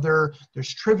 There's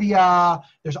trivia,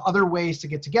 there's other ways to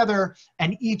get together,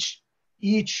 and each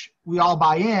we all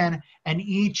buy in, and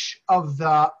each of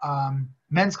the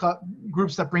men's club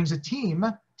groups that brings a team,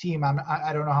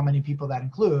 I don't know how many people that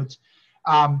includes,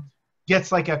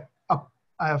 gets like a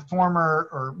former,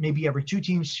 or maybe every two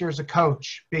teams shares a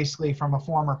coach, basically from a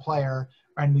former player,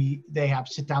 and they have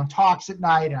sit down talks at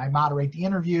night, and I moderate the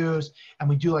interviews, and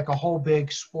we do like a whole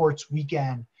big sports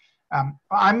weekend.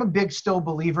 I'm a big still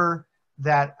believer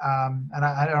that, and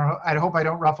I hope I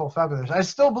don't ruffle feathers. I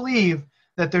still believe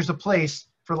that there's a place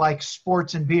for like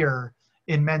sports and beer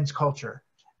in men's culture.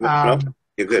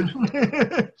 You're good.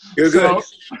 You're good.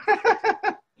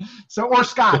 So, or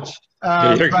scotch. You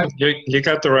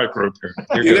got the right group here.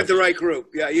 You got the right group.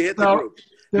 Yeah, you hit the group.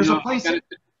 There's a place at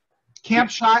Camp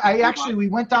Shy. We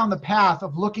went down the path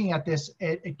of looking at this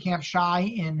at Camp Shy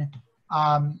in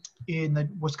the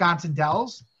Wisconsin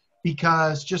Dells,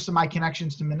 because just of my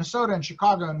connections to Minnesota and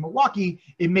Chicago and Milwaukee,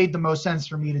 it made the most sense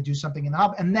for me to do something in the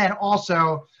hub. And then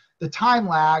also the time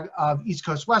lag of East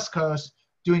Coast, West Coast,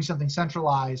 doing something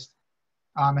centralized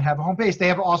and have a home base. They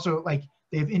have also, like,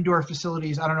 they have indoor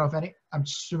facilities. I don't know if any, I'm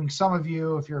assuming some of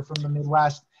you, if you're from the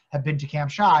Midwest, have been to Camp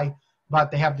Shy,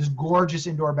 but they have this gorgeous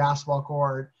indoor basketball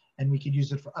court, and we could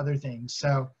use it for other things.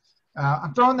 So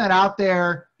I'm throwing that out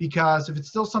there because if it's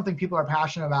still something people are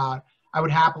passionate about, I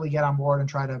would happily get on board and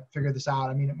try to figure this out.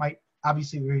 I mean, it might,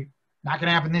 obviously, we're not going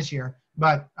to happen this year,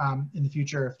 but in the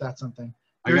future, if that's something.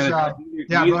 Neither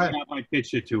go ahead. rabbi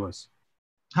pitched it to us.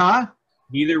 Huh?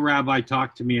 Neither rabbi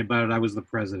talked to me about it. I was the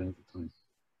president at the time.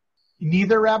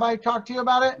 Neither rabbi talked to you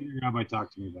about it? Neither rabbi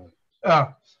talked to me about it. Oh,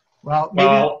 well,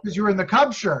 maybe because you were in the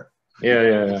Cubs shirt.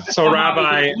 Yeah. So,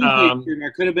 Rabbi,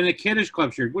 It could have been a Kiddush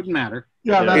Club shirt. Wouldn't matter.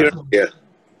 Yeah.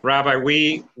 Rabbi,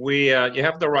 you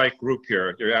have the right group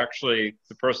here. You're actually,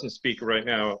 the person speaking right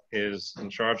now is in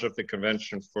charge of the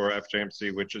convention for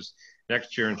FJMC, which is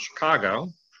next year in Chicago.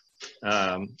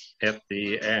 At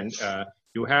the end,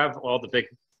 you have all the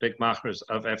big machers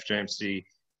of FJMC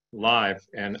live,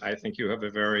 and I think you have a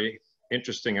very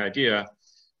interesting idea.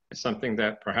 It's something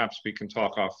that perhaps we can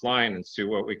talk offline and see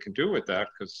what we can do with that,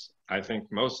 because I think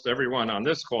most everyone on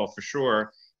this call for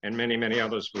sure, and many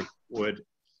others would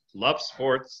love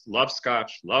sports, love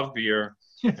scotch, love beer,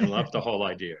 and love the whole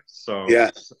idea. So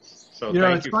yeah. So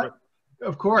thank you.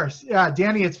 Of course, yeah,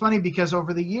 Danny. It's funny because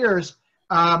over the years,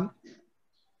 for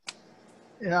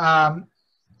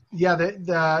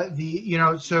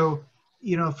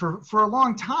a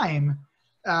long time,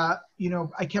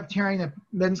 I kept hearing the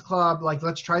men's club, like,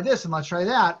 let's try this and let's try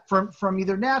that from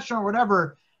either national or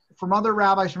whatever, from other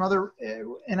rabbis,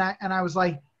 and I was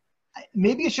like,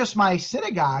 maybe it's just my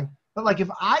synagogue, but like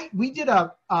we did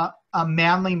a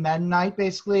manly men night,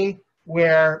 basically,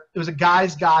 where it was a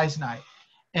guys night.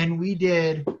 And we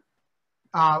had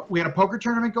a poker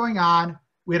tournament going on.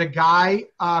 We had a guy,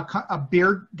 a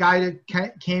beard guy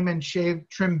that came and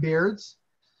trimmed beards.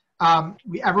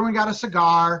 Everyone got a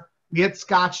cigar. We had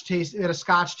scotch taste. We had a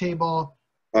scotch table.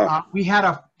 We had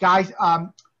a guy.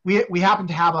 We happened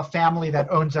to have a family that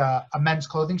owns a men's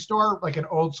clothing store, like an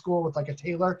old school with like a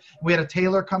tailor. We had a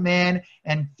tailor come in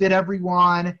and fit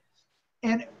everyone,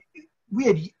 and we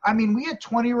had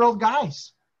 20-year-old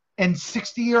guys and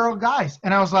 60-year-old guys,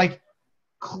 and I was like,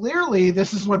 clearly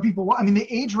this is what people want. I mean, the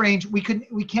age range, we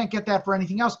can't get that for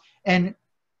anything else. And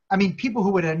I mean, people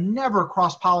who would have never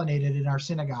cross-pollinated in our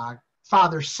synagogue,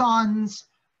 father, sons,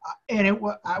 and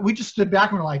we just stood back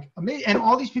and were like, amazing. And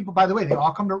all these people, by the way, a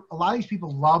lot of these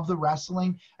people love the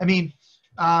wrestling. I mean,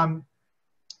 a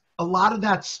lot of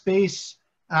that space,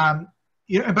 and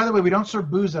by the way, we don't serve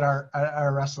booze at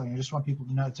our wrestling. I just want people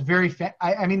to know it's a very,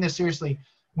 I mean this seriously.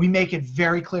 We make it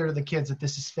very clear to the kids that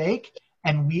this is fake,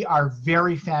 and we are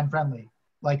very fan friendly.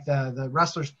 Like the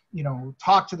wrestlers,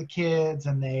 talk to the kids,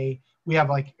 and we have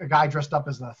like a guy dressed up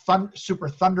as the Super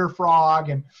Thunder Frog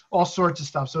and all sorts of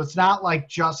stuff. So it's not like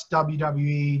just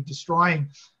WWE destroying.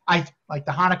 Like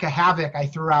the Hanukkah Havoc, I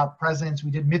threw out presents.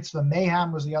 We did Mitzvah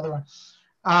Mayhem was the other one.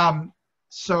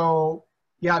 So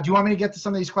yeah, do you want me to get to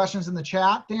some of these questions in the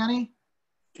chat, Danny?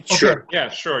 Sure. Okay. Yeah,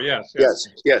 sure.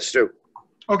 Yes, do.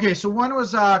 Okay, so one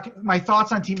was my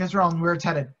thoughts on Team Israel and where it's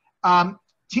headed.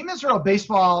 Team Israel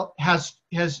baseball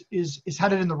is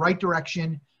headed in the right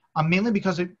direction, mainly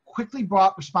because it quickly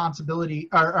brought responsibility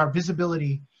or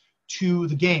visibility to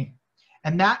the game,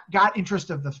 and that got interest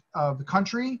of the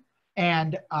country.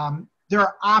 And there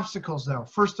are obstacles, though.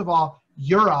 First of all,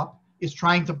 Europe is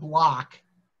trying to block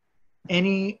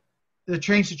the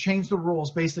change the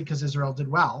rules, basically because Israel did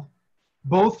well,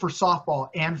 both for softball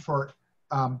and for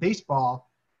baseball,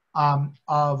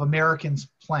 of Americans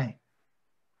playing.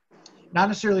 Not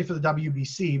necessarily for the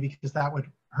WBC, because that would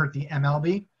hurt the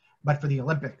MLB, but for the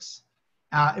Olympics.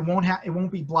 It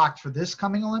won't be blocked for this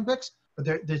coming Olympics,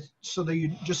 but just so you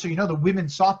know, the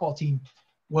women's softball team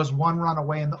was one run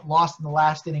away and lost in the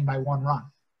last inning by one run.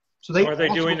 So are they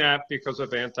doing that because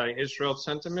of anti-Israel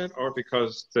sentiment, or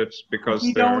because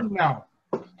we don't know?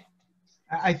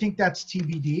 I think that's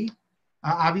TBD.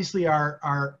 Obviously, I'm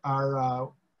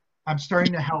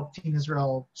starting to help Team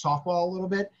Israel softball a little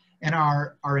bit, and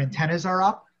our antennas are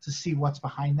up to see what's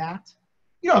behind that.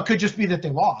 It could just be that they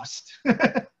lost,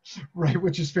 right?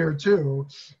 Which is fair too.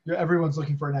 Everyone's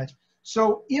looking for an edge.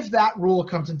 So if that rule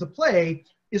comes into play,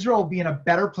 Israel will be in a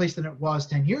better place than it was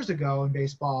 10 years ago in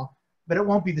baseball, but it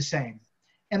won't be the same.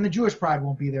 And the Jewish pride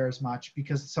won't be there as much,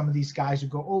 because some of these guys who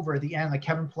go over at the end, like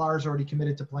Kevin Pillar's already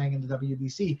committed to playing in the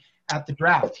WBC at the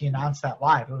draft. He announced that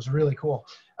live. It was really cool.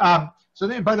 So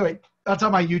then, by the way, that's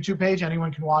on my YouTube page.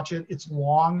 Anyone can watch it. It's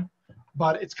long.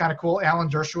 but it's kind of cool. Alan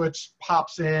Dershowitz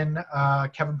pops in,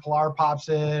 Kevin Pillar pops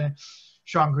in,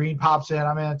 Sean Green pops in.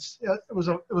 I mean, it was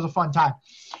a fun time.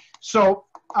 So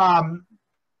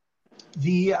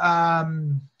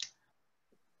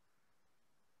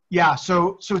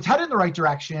so it's headed in the right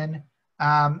direction,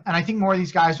 and I think more of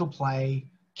these guys will play.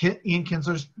 Ian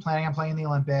Kinsler's planning on playing in the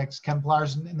Olympics. Ken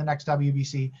Pillar's in the next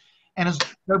WBC, and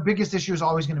their biggest issue is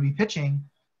always going to be pitching,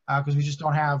 because we just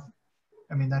don't have.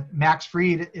 I mean, that Max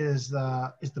Fried is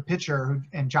the pitcher,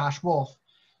 and Josh Wolf.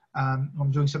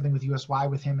 I'm doing something with USY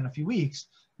with him in a few weeks.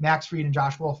 Max Fried and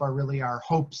Josh Wolf are really our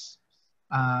hopes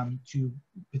to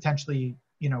potentially,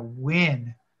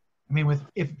 win. I mean,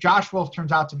 if Josh Wolf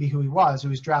turns out to be who he was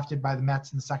drafted by the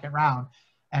Mets in the second round,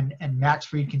 and Max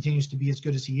Fried continues to be as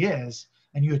good as he is,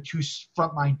 and you have two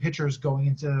frontline pitchers going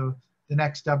into the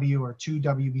next two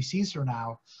WBCs from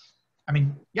now, I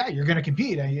mean, yeah, you're going to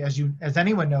compete, as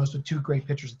anyone knows, with two great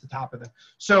pitchers at the top of it.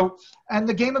 So, and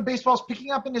the game of baseball is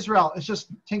picking up in Israel. It just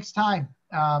takes time.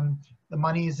 The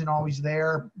money isn't always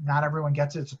there. Not everyone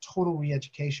gets it. It's a total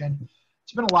re-education.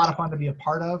 It's been a lot of fun to be a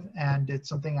part of, and it's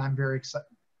something I'm very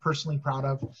personally proud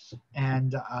of.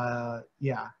 And have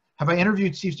I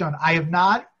interviewed Steve Stone? I have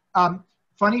not.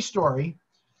 Funny story.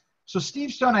 So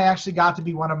Steve Stone, I actually got to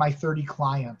be one of my 30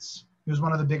 clients. He was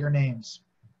one of the bigger names.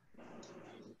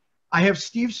 I have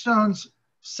Steve Stone's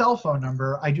cell phone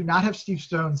number. I do not have Steve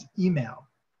Stone's email,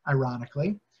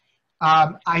 ironically.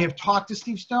 I have talked to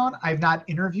Steve Stone. I have not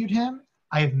interviewed him.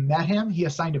 I have met him. He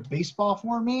has signed a baseball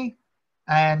for me,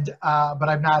 but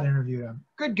I've not interviewed him.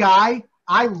 Good guy.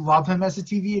 I love him as a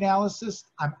TV analyst.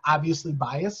 I'm obviously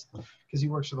biased because he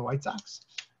works for the White Sox.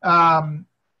 And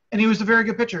he was a very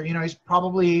good pitcher. He's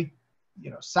probably,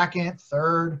 second,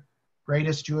 third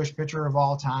greatest Jewish pitcher of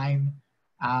all time.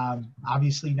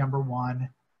 Obviously, number one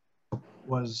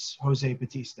was Jose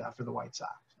Bautista for the White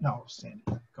Sox. No, Sandy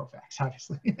Koufax,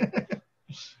 obviously.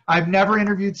 I've never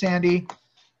interviewed Sandy.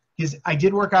 I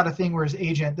did work out a thing where his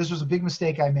agent, this was a big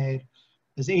mistake I made.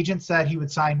 His agent said he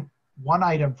would sign one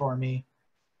item for me.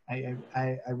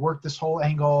 I worked this whole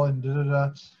angle and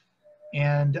da-da-da.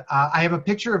 And I have a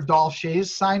picture of Dolph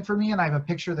Shays signed for me, and I have a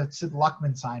picture that Sid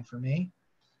Luckman signed for me.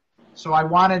 So I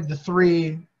wanted the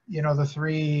three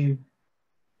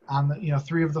on the,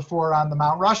 3 of the 4 on the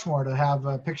Mount Rushmore to have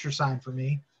a picture signed for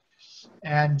me.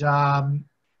 And I'm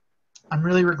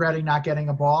really regretting not getting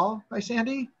a ball by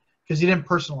Sandy because he didn't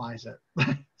personalize it.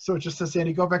 So it just says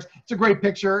Sandy Koufax. It's a great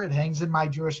picture. It hangs in my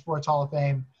Jewish Sports Hall of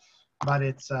Fame, but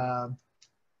I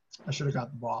should have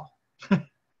got the ball.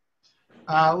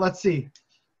 Let's see.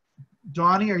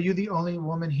 Donnie, are you the only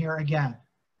woman here again?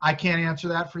 I can't answer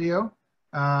that for you,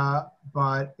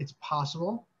 but it's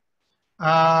possible.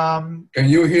 Can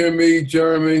you hear me,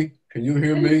 Jeremy? Can you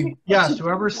hear me? Yes,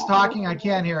 whoever's talking, I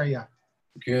can't hear you.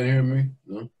 You can't hear me?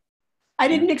 No? I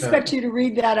didn't expect you to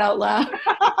read that out loud.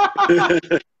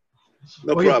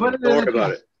 No problem. Don't worry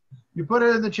about it. You put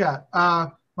it in the chat.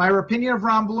 My opinion of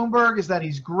Ron Bloomberg is that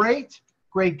he's great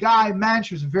guy, mensch,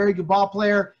 he was a very good ball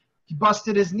player. He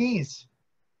busted his knees.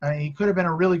 He could have been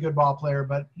a really good ball player,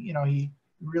 but he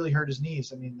really hurt his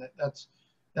knees. I mean,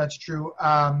 that's true.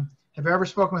 Have I ever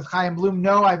spoken with Chaim Bloom?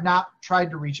 No, I've not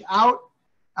tried to reach out.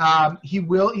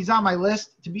 He's on my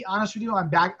list. To be honest with you, I'm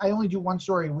back. I only do one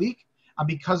story a week.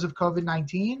 Because of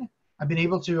COVID-19, I've been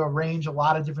able to arrange a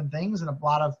lot of different things, and a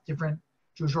lot of different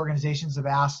Jewish organizations have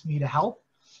asked me to help.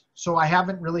 So I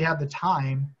haven't really had the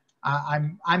time.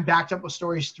 I'm backed up with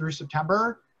stories through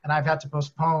September, and I've had to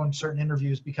postpone certain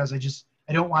interviews because I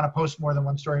don't want to post more than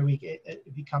one story a week.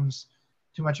 It becomes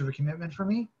too much of a commitment for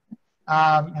me.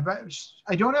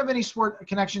 I don't have any sport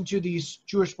connection to the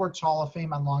Jewish Sports Hall of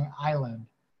Fame on Long Island.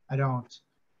 I don't.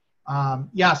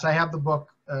 Yes, I have the book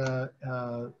that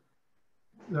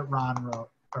Ron wrote,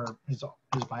 or his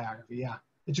biography. Yeah,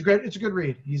 it's a good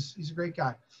read. He's a great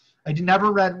guy. I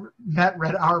never met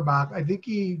Red Auerbach. I think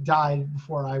he died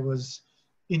before I was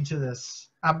into this.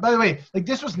 By the way,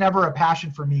 this was never a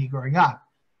passion for me growing up.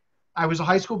 I was a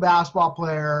high school basketball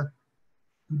player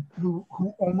who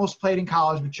almost played in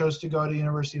college but chose to go to the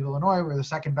University of Illinois. We were the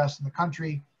second best in the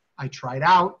country. I tried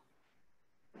out.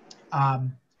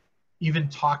 Even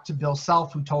talked to Bill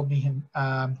Self, who told me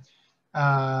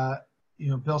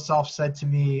Bill Self said to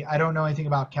me, I don't know anything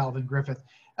about Calvin Griffith,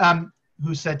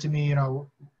 who said to me,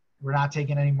 we're not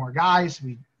taking any more guys.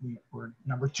 We're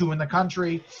number 2 in the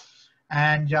country,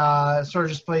 and sort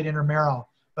of just played intramural.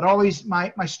 But always,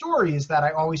 my story is that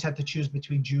I always had to choose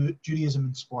between Judaism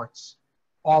and sports,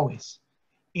 always.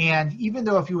 And even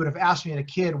though if you would have asked me as a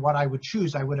kid what I would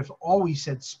choose, I would have always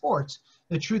said sports.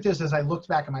 The truth is, as I looked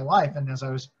back at my life and as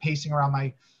I was pacing around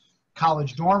my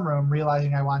college dorm room,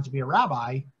 realizing I wanted to be a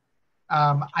rabbi,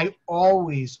 I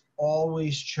always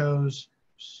chose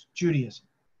Judaism.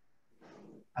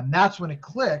 And that's when it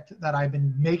clicked that I've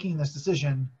been making this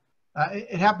decision.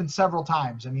 It happened several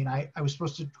times. I mean, I was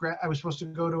supposed to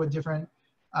go to a different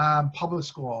public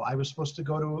school. I was supposed to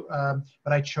go to,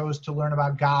 but I chose to learn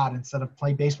about God instead of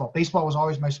play baseball. Baseball was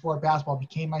always my sport. Basketball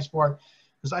became my sport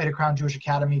because Ida Crown Jewish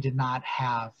Academy did not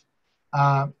have.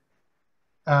 I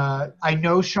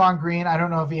know Sean Green. I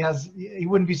don't know if he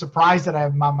wouldn't be surprised that I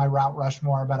have him on my Route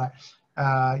Rushmore, but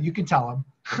you can tell him.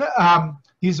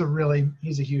 He's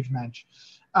a huge mensch.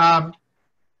 I've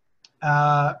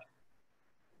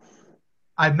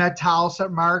met Tal,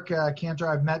 Mark Cantor.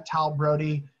 I've met Tal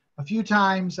Brody a few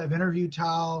times. I've interviewed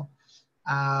Tal.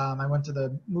 I went to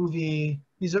the movie.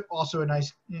 He's also a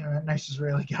nice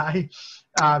Israeli guy.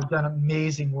 Done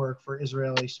amazing work for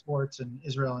Israeli sports and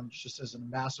Israel, and just as an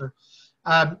ambassador.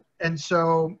 And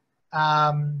so,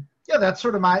 that's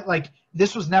sort of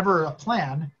this was never a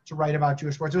plan to write about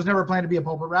Jewish sports. It was never a plan to be a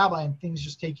pulpit rabbi, and things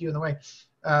just take you in the way.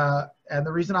 And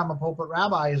the reason I'm a pulpit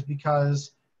rabbi is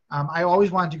because I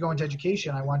always wanted to go into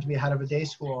education. I wanted to be a head of a day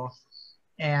school.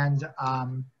 And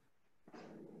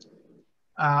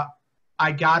I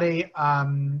got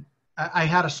I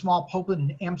had a small pulpit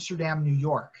in Amsterdam, New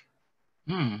York.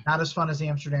 Not as fun as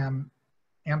Amsterdam,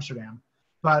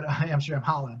 but Amsterdam,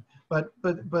 Holland. But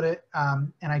it,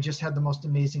 and I just had the most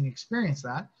amazing experience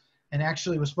that, and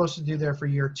actually was supposed to do there for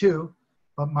year 2,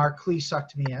 but Mark Klee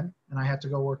sucked me in, and I had to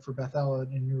go work for Bethel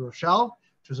in New Rochelle,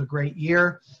 which was a great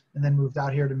year, and then moved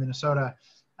out here to Minnesota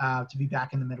to be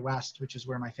back in the Midwest, which is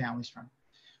where my family's from.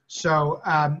 So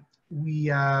I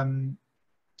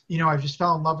just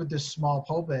fell in love with this small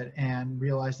pulpit and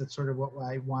realized that's sort of what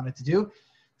I wanted to do.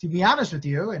 To be honest with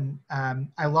you, and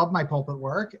I love my pulpit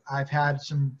work. I've had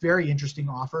some very interesting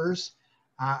offers.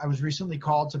 I was recently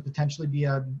called to potentially be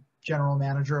a general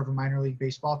manager of a minor league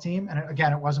baseball team, and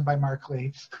again, it wasn't by Mark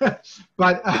Lee,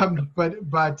 but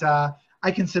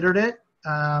I considered it.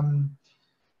 I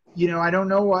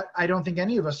don't think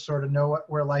any of us sort of know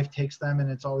where life takes them,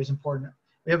 and it's always important.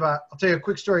 I'll tell you a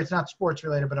quick story. It's not sports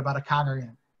related, but about a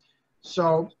congregant.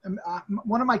 So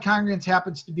one of my congregants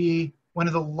happens to be one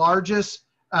of the largest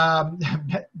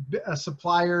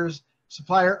supplier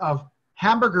of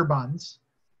hamburger buns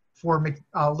for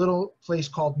a little place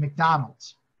called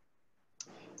McDonald's.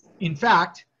 In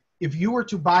fact, if you were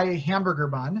to buy a hamburger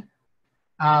bun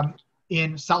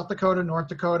in South Dakota, North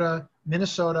Dakota,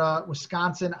 Minnesota,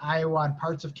 Wisconsin, Iowa, and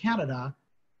parts of Canada,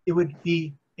 it would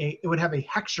have a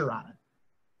hechsher on it,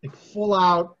 like full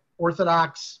out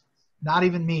Orthodox, not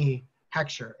even me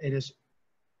hechsher. It is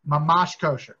mamash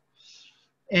kosher.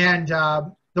 And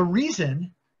the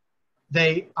reason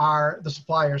they are the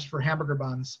suppliers for hamburger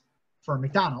buns for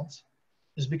McDonald's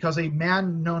is because a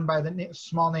man known by the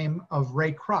small name of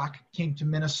Ray Kroc came to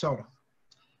Minnesota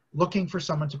looking for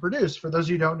someone to produce. For those of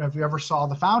you who don't know, if you ever saw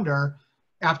The Founder,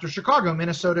 after Chicago,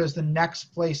 Minnesota is the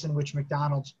next place in which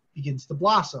McDonald's begins to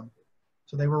blossom.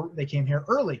 So they came here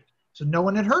early. So no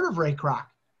one had heard of Ray Kroc.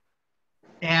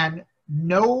 And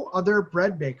no other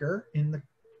bread baker in the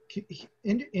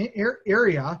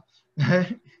area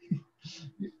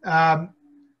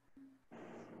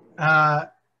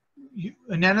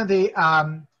none of the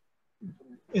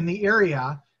in the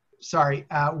area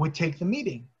would take the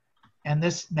meeting. And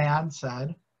this man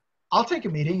said, I'll take a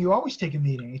meeting. You always take a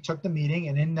meeting. He took the meeting,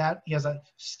 and in that he has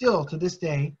still to this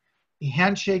day a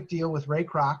handshake deal with Ray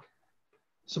Kroc,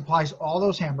 supplies all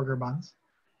those hamburger buns.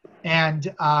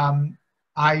 And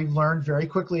I learned very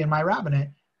quickly in my rabbinate,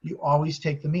 you always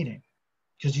take the meeting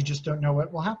because you just don't know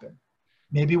what will happen.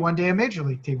 Maybe one day a major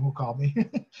league team will call me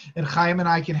and Chaim and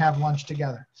I can have lunch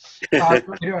together. What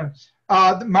are you doing?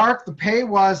 Mark, the pay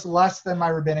was less than my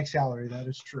rabbinic salary. That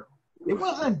is true. It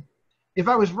wasn't, if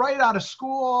I was right out of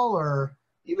school or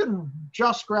even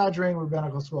just graduating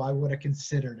rabbinical school, I would have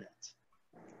considered it.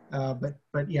 But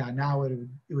yeah, now it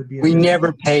would be. We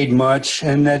never paid much,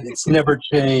 and that it's never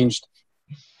changed.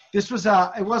 This was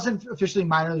it wasn't officially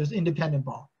minor. It was independent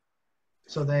ball,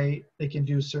 so they can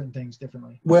do certain things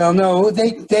differently. Well, no,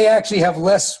 they actually have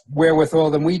less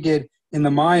wherewithal than we did in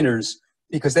the minors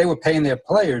because they were paying their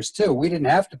players too. We didn't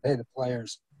have to pay the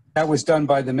players. That was done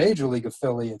by the major league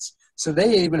affiliates, so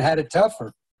they even had it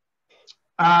tougher.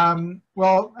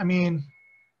 Well, I mean,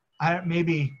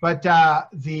 maybe, but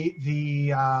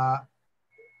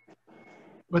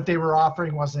what they were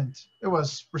offering wasn't. It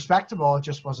was respectable. It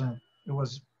just wasn't. It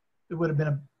would have been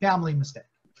a family mistake.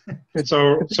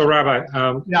 So Rabbi,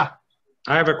 yeah,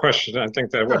 I have a question. I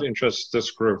think that would interest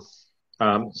this group.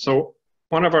 So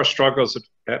one of our struggles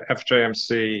at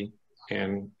FJMC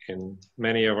and in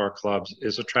many of our clubs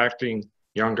is attracting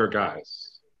younger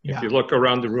guys. If you look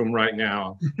around the room right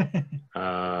now,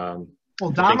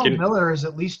 well, Donald Miller is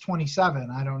at least 27.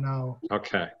 I don't know.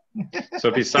 Okay. So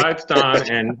besides Don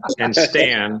and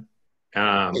Stan,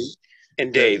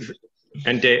 and Dave.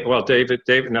 And Dave, well,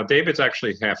 now David's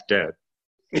actually half dead.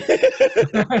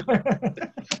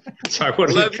 So I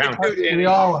wouldn't count. We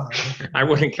all are. I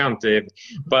wouldn't count Dave.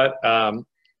 But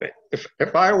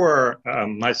if I were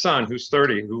my son, who's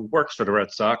 30, who works for the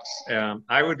Red Sox,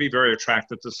 I would be very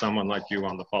attracted to someone like you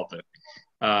on the pulpit.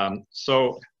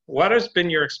 So what has been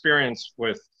your experience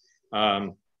with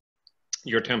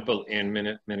your temple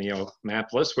in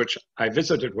Minneapolis, which I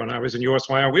visited when I was in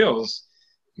USY on Wheels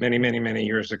many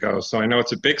years ago. So I know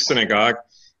it's a big synagogue,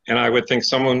 and I would think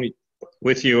someone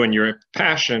with you and your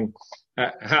passion,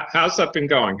 how's that been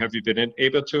going? Have you been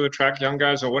able to attract young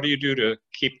guys, or what do you do to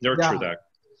nurture that?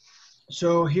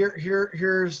 So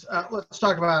here's let's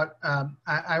talk about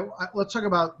let's talk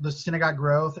about the synagogue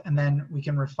growth, and then we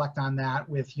can reflect on that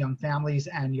with young families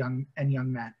and young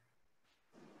men.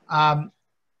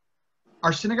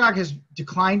 Our synagogue has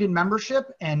declined in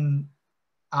membership and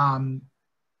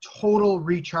total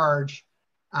recharge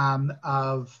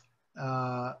of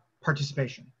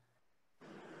participation.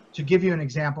 To give you an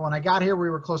example, when I got here, we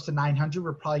were close to 900.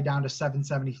 We're probably down to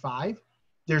 775.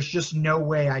 There's just no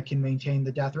way I can maintain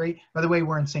the death rate. By the way,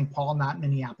 we're in St. Paul, not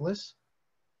Minneapolis.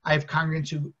 I have congregants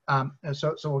who,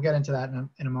 so we'll get into that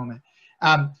in a moment.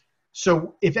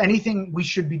 So if anything, we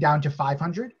should be down to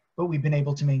 500, but we've been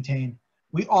able to maintain.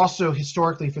 We also,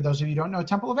 historically, for those of you who don't know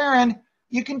Temple of Aaron,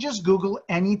 you can just Google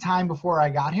any time before I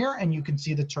got here, and you can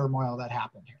see the turmoil that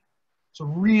happened here. So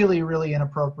really, really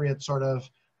inappropriate sort of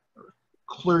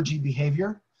clergy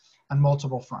behavior on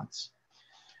multiple fronts.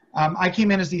 I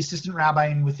came in as the assistant rabbi,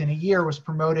 and within a year was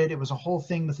promoted. It was a whole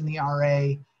thing within the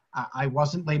RA. I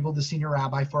wasn't labeled the senior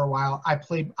rabbi for a while.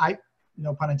 I,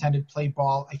 no pun intended, played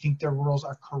ball. I think their rules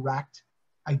are correct.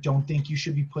 I don't think you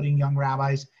should be putting young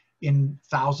rabbis in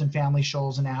 1,000 family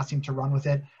shoals and asking them to run with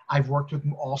it. I've worked with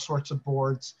all sorts of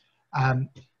boards.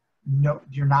 No,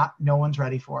 no one's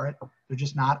ready for it. They're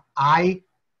just not. I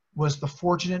was the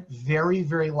fortunate, very,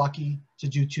 very lucky to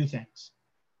do two things.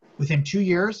 Within 2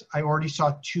 years, I already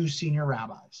saw 2 senior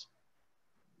rabbis,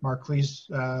 Mark Klee's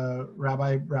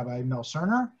Rabbi Mel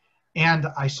Cerner, and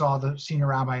I saw the senior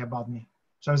rabbi above me.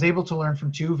 So I was able to learn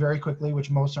from 2 very quickly,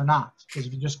 which most are not. Because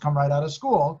if you just come right out of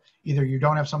school, either you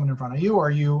don't have someone in front of you,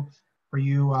 or you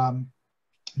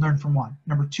learn from 1.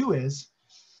 Number 2 is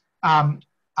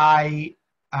I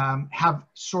have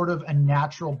sort of a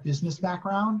natural business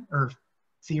background or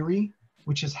theory,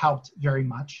 which has helped very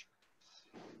much.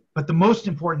 But the most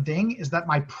important thing is that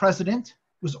my president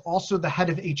was also the head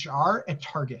of HR at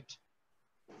Target.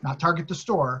 Not Target the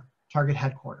store, Target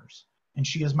headquarters. And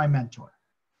she is my mentor.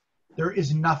 There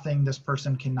is nothing this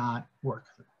person cannot work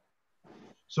through.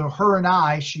 So her and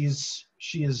I, she is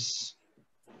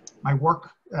my work,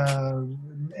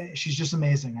 she's just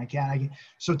amazing.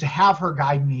 So to have her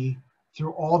guide me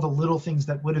through all the little things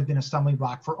that would have been a stumbling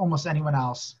block for almost anyone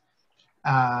else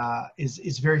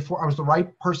is very, I was the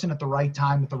right person at the right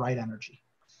time with the right energy.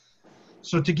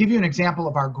 So to give you an example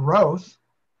of our growth,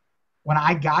 when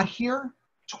I got here,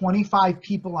 25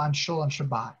 people on Shul on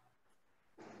Shabbat.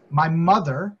 My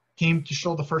mother came to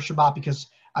Shul the first Shabbat because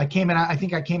I came in, I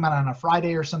think I came out on a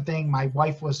Friday or something. My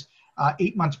wife was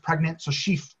 8 months pregnant, so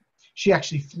she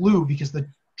actually flew because the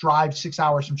drive 6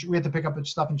 hours from, we had to pick up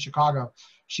stuff in Chicago.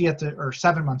 She had to, or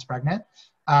 7 months pregnant.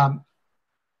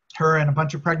 Her and a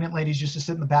bunch of pregnant ladies used to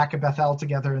sit in the back of Bethel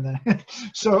together, and then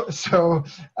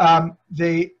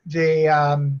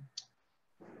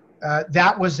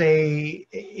that was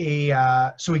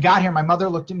so we got here. My mother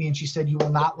looked at me and she said, "You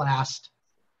will not last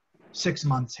 6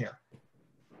 months here."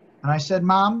 And I said,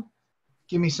 "Mom,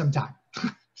 give me some time.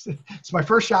 It's my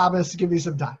first Shabbos. Give me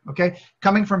some time, okay?"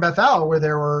 Coming from Bethel, where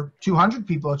there were 200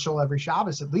 people at Shul every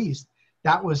Shabbos at least,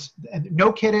 that was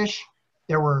no kiddush.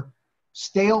 There were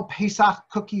stale Pesach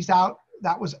cookies out.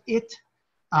 That was it.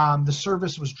 The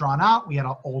service was drawn out. We had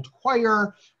an old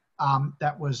choir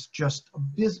that was just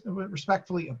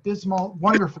respectfully abysmal.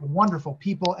 Wonderful, wonderful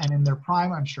people, and in their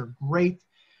prime, I'm sure, great.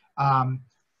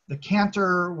 The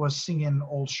cantor was singing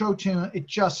old show tune. It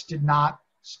just did not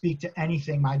speak to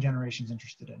anything my generation's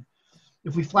interested in.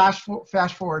 If we fast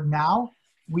forward now,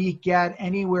 we get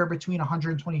anywhere between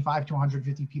 125 to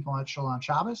 150 people at Shul on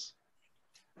Shabbos.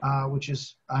 Which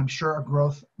is, I'm sure, a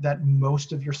growth that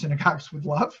most of your synagogues would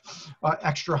love,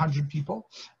 extra 100 people.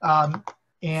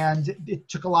 And it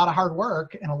took a lot of hard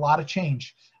work and a lot of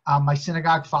change. My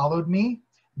synagogue followed me.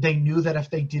 They knew that if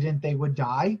they didn't, they would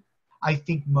die. I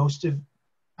think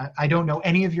I don't know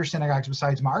any of your synagogues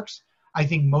besides Mark's. I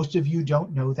think most of you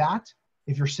don't know that.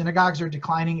 If your synagogues are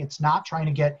declining, it's not trying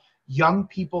to get young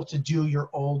people to do your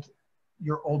old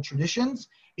traditions.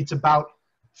 It's about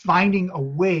finding a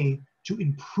way to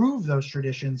improve those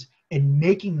traditions and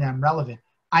making them relevant.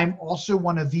 I'm also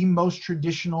one of the most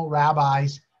traditional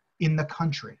rabbis in the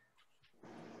country.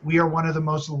 We are one of the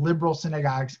most liberal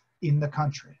synagogues in the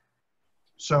country.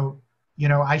 So, you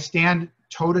know, I stand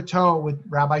toe-to-toe with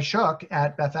Rabbi Shook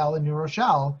at Bethel in New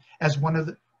Rochelle as one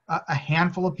of a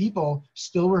handful of people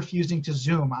still refusing to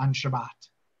Zoom on Shabbat.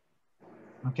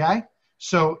 Okay?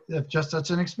 So just that's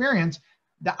an experience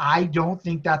that I don't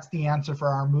think that's the answer for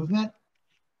our movement.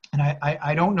 And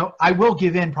I don't know, I will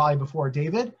give in probably before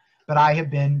David, but I have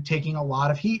been taking a lot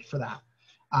of heat for that.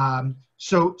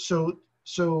 So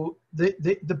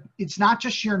it's not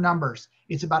just sheer numbers.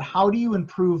 It's about how do you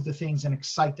improve the things and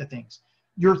excite the things.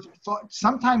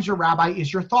 Sometimes your rabbi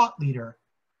is your thought leader,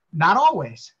 not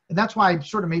always. And that's why I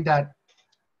sort of made that,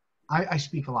 I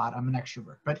speak a lot, I'm an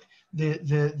extrovert, but the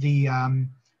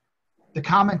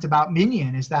comment about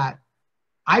minyan is that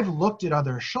I've looked at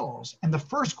other shuls, and the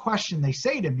first question they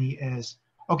say to me is,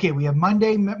 okay, we have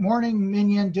Monday morning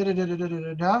minyan,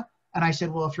 da-da-da-da-da-da-da. And I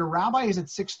said, well, if your rabbi is at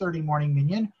 6:30 morning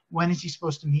minyan, when is he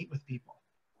supposed to meet with people?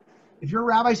 If your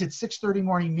rabbi's at 6:30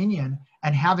 morning minyan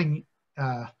and having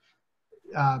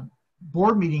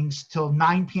board meetings till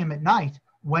 9 p.m. at night,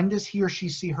 when does he or she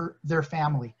see their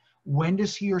family? When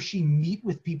does he or she meet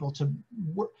with people to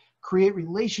create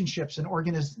relationships and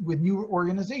with new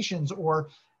organizations, or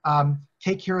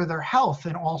take care of their health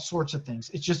and all sorts of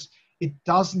things? It's just, it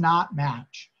does not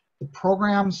match. The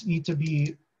programs need to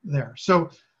be there. So,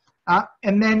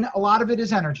 and then a lot of it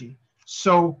is energy.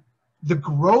 So the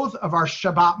growth of our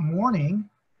Shabbat morning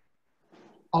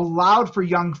allowed for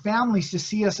young families to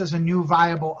see us as a new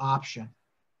viable option.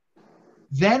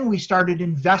 Then we started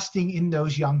investing in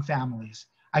those young families.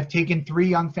 I've taken 3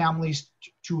 young families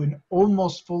to an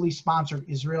almost fully sponsored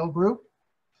Israel group,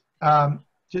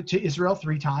 to Israel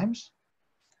 3 times.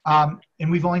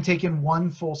 And we've only taken 1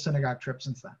 full synagogue trip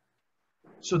since then.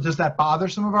 So does that bother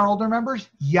some of our older members?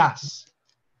 Yes.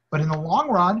 But in the long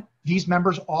run, these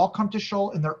members all come to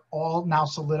shul and they're all now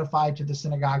solidified to the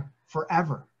synagogue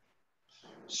forever.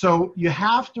 So you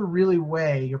have to really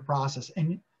weigh your process.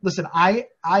 And listen, I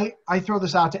throw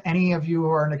this out to any of you who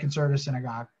are in a conservative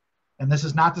synagogue. And this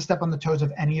is not to step on the toes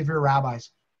of any of your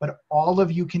rabbis, but all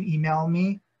of you can email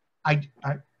me.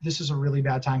 This is a really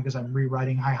bad time because I'm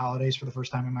rewriting High Holidays for the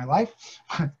first time in my life,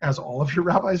 as all of your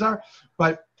rabbis are.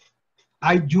 But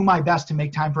I do my best to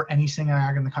make time for any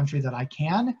synagogue in the country that I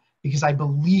can, because I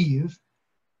believe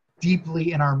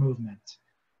deeply in our movement.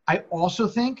 I also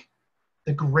think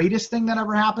the greatest thing that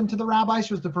ever happened to the rabbis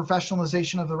was the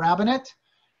professionalization of the rabbinate.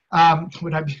 I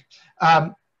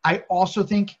also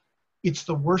think it's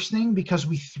the worst thing because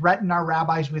we threaten our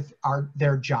rabbis with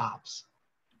their jobs.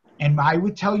 And I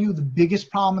would tell you the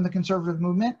biggest problem in the conservative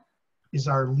movement is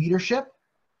our leadership.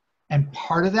 And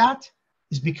part of that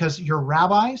is because your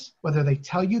rabbis, whether they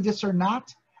tell you this or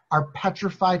not, are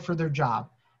petrified for their job.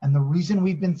 And the reason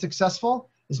we've been successful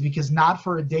is because not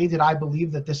for a day did I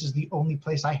believe that this is the only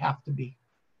place I have to be.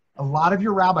 A lot of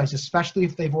your rabbis, especially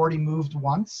if they've already moved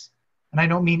once, and I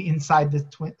don't mean inside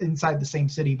the same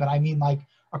city, but I mean like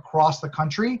across the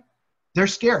country, they're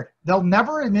scared. They'll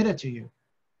never admit it to you.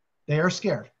 They are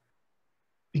scared.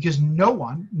 Because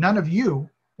none of you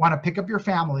want to pick up your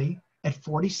family at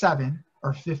 47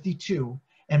 or 52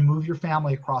 and move your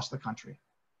family across the country.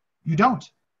 You don't.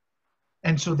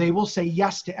 And so they will say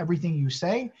yes to everything you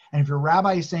say. And if your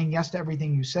rabbi is saying yes to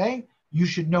everything you say, you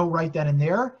should know right then and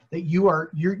there that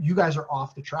you guys are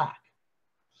off the track.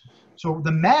 So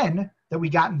the men that we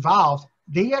got involved,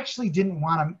 they actually didn't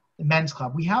want a men's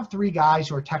club. We have 3 guys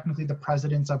who are technically the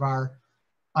presidents of our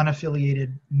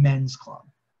unaffiliated men's club.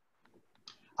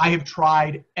 I have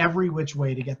tried every which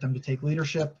way to get them to take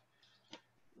leadership.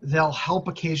 They'll help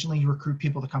occasionally recruit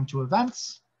people to come to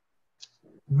events.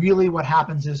 Really what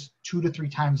happens is 2 to 3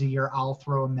 times a year, I'll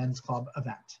throw a men's club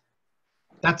event.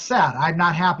 That's sad. I'm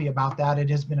not happy about that.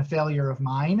 It has been a failure of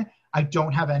mine. I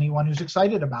don't have anyone who's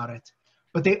excited about it.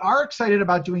 But they are excited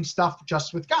about doing stuff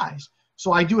just with guys.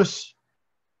 So I do a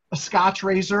Scotch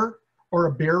raiser or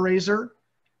a beer raiser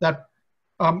that,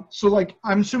 so like,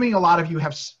 I'm assuming a lot of you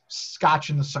have Scotch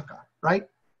in the sukkah, right?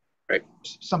 Right.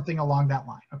 Something along that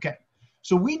line. Okay.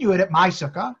 So we do it at my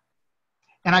sukkah,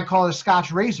 and I call it a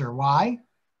Scotch raiser. Why?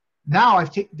 Now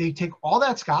they take all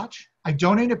that Scotch, I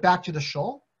donate it back to the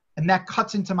shul, and that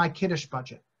cuts into my kiddush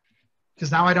budget.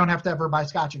 Because now I don't have to ever buy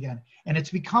Scotch again. And it's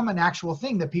become an actual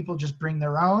thing that people just bring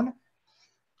their own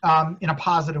in a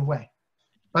positive way.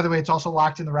 By the way, it's also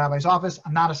locked in the rabbi's office.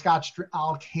 I'm not a Scotch.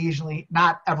 I'll occasionally,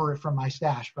 not ever from my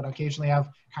stash, but occasionally have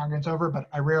congregants over, but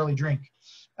I rarely drink.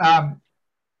 Although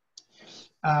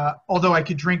I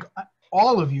could drink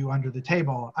all of you under the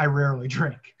table, I rarely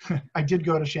drink. I did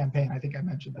go to Champagne. I think I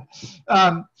mentioned that.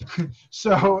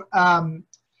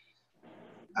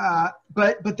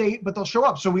 But they'll show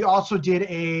up. So we also did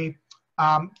the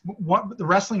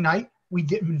wrestling night. We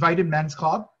invited Men's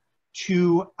Club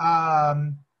to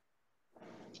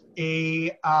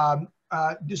this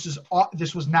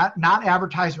was not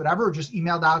advertised, whatever, just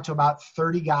emailed out to about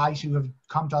 30 guys who have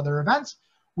come to other events.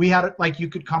 We had it like you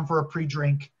could come for a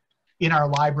pre-drink in our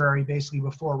library basically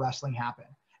before wrestling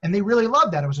happened. And they really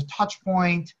loved that. It was a touch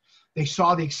point. They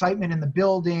saw the excitement in the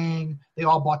building. They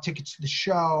all bought tickets to the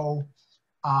show.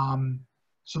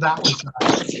 So that was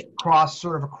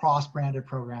sort of a cross-branded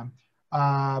program.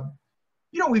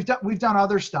 We've done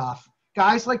other stuff.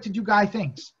 Guys like to do guy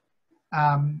things.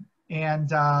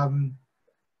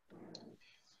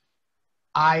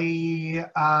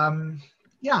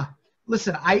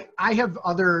 Listen, I have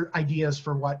other ideas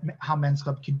for how Men's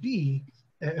Club could be.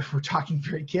 If we're talking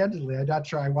very candidly, I'm not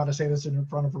sure I want to say this in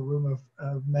front of a room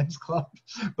of Men's Club,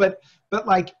 but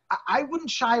like I wouldn't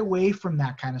shy away from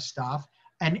that kind of stuff.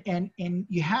 And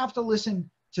you have to listen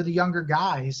to the younger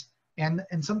guys, and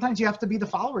sometimes you have to be the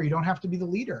follower. You don't have to be the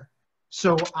leader.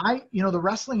 So the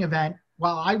wrestling event,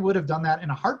 while I would have done that in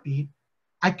a heartbeat,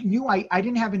 I knew I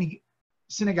didn't have any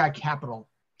synagogue capital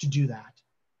to do that,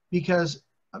 because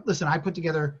listen, I put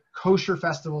together kosher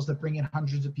festivals that bring in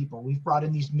hundreds of people. We've brought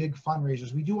in these MIG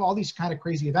fundraisers. We do all these kind of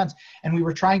crazy events, and we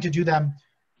were trying to do them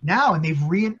now,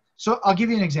 and so I'll give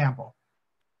you an example.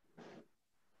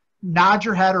 Nod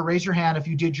your head or raise your hand if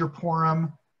you did your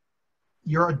Purim,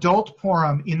 your adult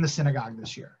Purim in the synagogue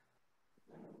this year.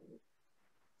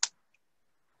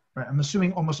 Right, I'm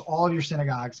assuming almost all of your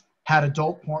synagogues had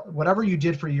adult Purim. Whatever you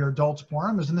did for your adult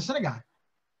Purim was in the synagogue.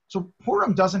 So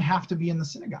Purim doesn't have to be in the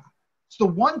synagogue. It's the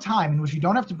one time in which you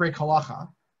don't have to break halacha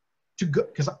to go,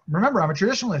 because remember, I'm a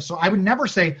traditionalist, so I would never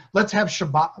say, let's have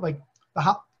Shabbat, like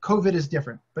COVID is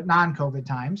different, but non-COVID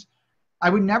times. I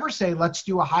would never say, let's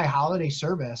do a high holiday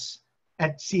service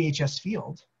at CHS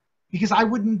Field, because I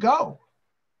wouldn't go.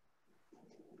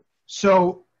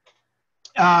 So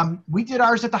we did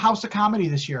ours at the House of Comedy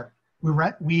this year. We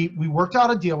worked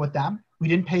out a deal with them. We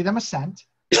didn't pay them a cent.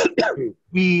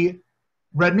 We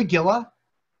read Megillah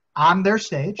on their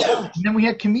stage, and then we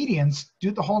had comedians do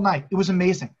it the whole night. It was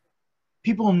amazing.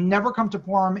 People who never come to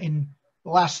Purim in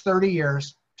the last 30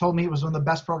 years told me it was one of the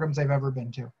best programs they've ever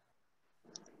been to.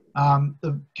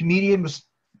 The comedian was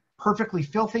perfectly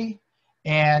filthy,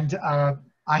 and I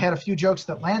had a few jokes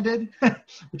that landed,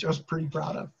 which I was pretty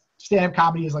proud of. Stand-up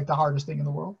comedy is like the hardest thing in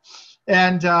the world.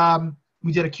 And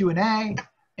we did a Q&A,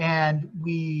 and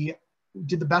we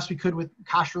did the best we could with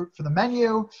kashrut for the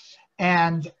menu.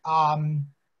 And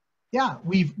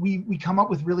we come up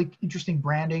with really interesting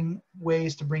branding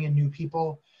ways to bring in new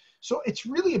people. So it's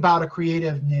really about a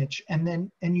creative niche, and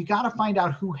you got to find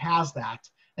out who has that.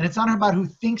 And it's not about who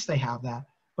thinks they have that,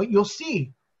 but you'll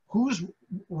see who's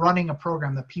running a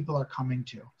program that people are coming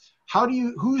to.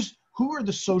 Who are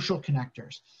the social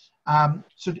connectors?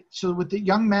 So with the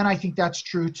young men, I think that's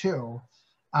true too.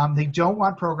 They don't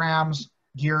want programs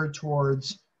geared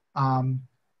towards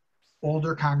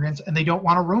older congregants, and they don't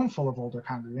want a room full of older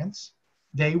congregants.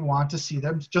 They want to see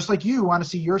them, just like you want to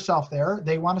see yourself there.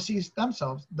 They want to see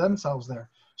themselves there.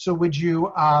 So would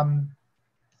you,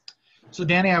 so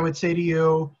Danny, I would say to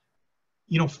you,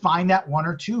 find that one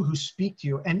or two who speak to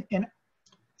you, and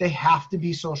they have to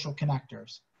be social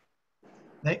connectors.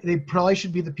 They probably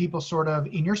should be the people sort of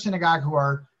in your synagogue who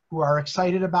are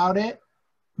excited about it,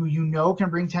 who can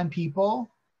bring 10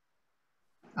 people.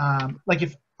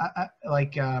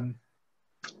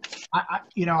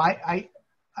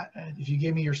 If you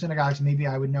gave me your synagogues, maybe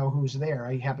I would know who's there.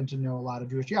 I happen to know a lot of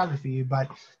Jewish geography, but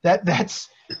that's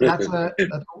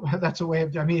a way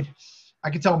of. I mean, I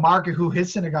could tell Mark who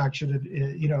his synagogue should,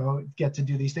 get to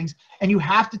do these things, and you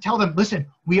have to tell them, listen,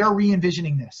 we are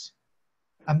re-envisioning this.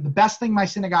 The best thing my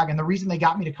synagogue, and the reason they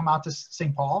got me to come out to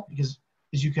St. Paul, because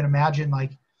as you can imagine,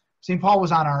 like St. Paul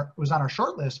was on our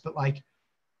short list, but like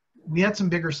we had some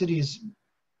bigger cities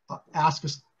ask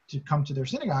us to come to their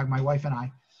synagogue, my wife and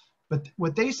I. But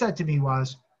what they said to me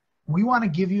was, we want to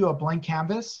give you a blank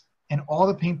canvas and all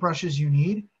the paintbrushes you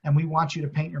need, and we want you to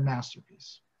paint your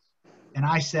masterpiece. And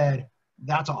I said,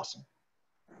 that's awesome.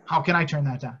 How can I turn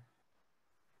that down?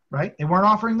 Right? They weren't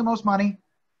offering the most money.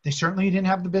 They certainly didn't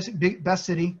have the best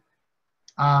city.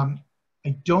 I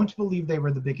don't believe they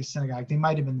were the biggest synagogue. They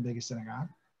might have been the biggest synagogue.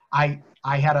 I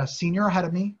had a senior ahead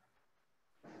of me,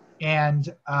 and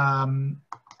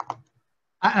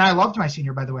And I loved my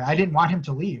senior, by the way. I didn't want him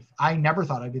to leave. I never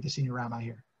thought I'd be the senior rabbi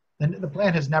here. The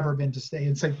plan has never been to stay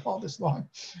in St. Paul this long.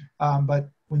 But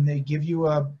when they give you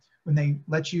when they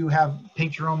let you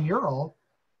paint your own mural,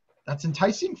 that's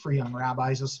enticing for young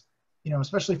rabbis,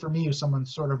 especially for me, as someone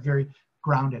sort of very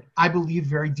grounded. I believe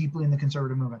very deeply in the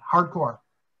conservative movement, hardcore.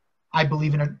 I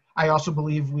believe in it. I also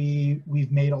believe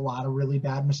we've made a lot of really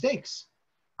bad mistakes.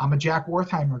 I'm a Jack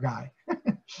Wertheimer guy.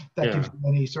 That gives me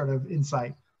any sort of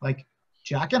insight. Like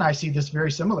Jack and I see this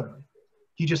very similarly.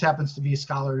 He just happens to be a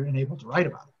scholar and able to write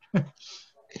about it.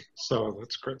 So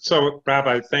that's great. So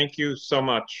Rabbi, thank you so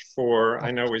much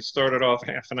I know we started off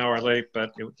half an hour late,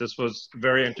 but this was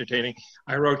very entertaining.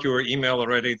 I wrote you an email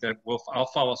already that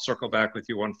I'll circle back with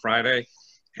you on Friday,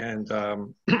 and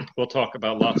we'll talk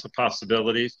about lots of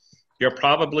possibilities. You're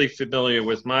probably familiar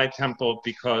with my temple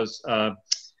because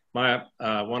one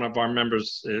of our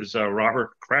members is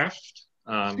Robert Kraft,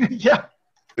 yeah,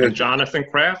 and Jonathan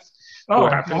Kraft, who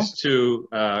happens to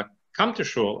come to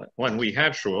shul when we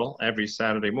had shul every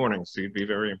Saturday morning. So you'd be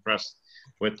very impressed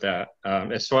with that,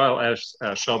 as well as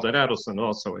Sheldon Edelson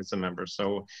also is a member.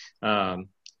 So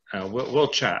we'll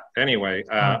chat. Anyway.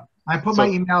 I put my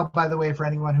email, by the way, for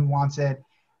anyone who wants it.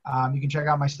 You can check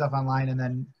out my stuff online, and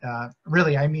then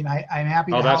really, I'm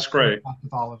happy to that's help great.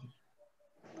 With all of you.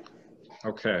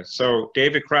 Okay, so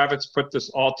David Kravitz put this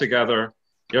all together.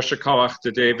 Yasher koach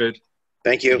to David.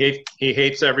 Thank you. He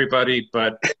hates everybody,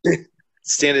 but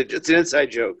it's an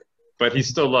inside joke. But he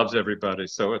still loves everybody,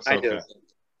 so it's okay.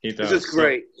 He does. This is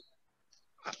great.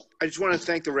 I just want to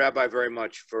thank the rabbi very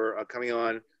much for coming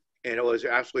on, and it was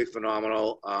absolutely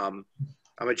phenomenal. I'm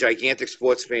a gigantic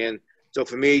sports fan, so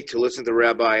for me to listen to the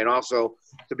rabbi and also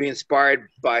to be inspired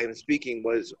by him speaking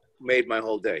made my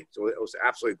whole day. So it was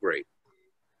absolutely great.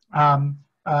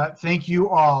 Thank you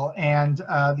all. And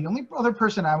the only other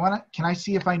person can I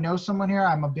see if I know someone here?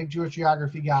 I'm a big Jewish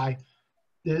geography guy.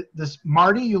 This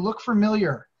Marty, you look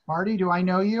familiar. Marty, do I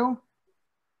know you?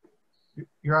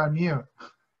 You're on mute.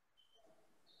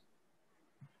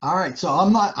 All right, so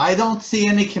I don't see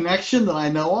any connection that I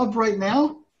know of right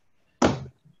now.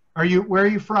 Where are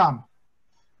you from?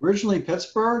 Originally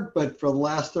Pittsburgh, but for the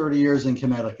last 30 years in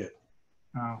Connecticut.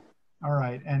 Oh, all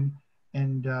right.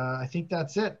 And I think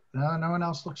that's it. No one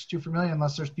else looks too familiar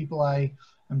unless there's people I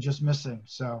am just missing.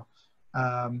 So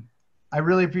I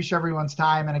really appreciate everyone's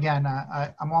time. And again,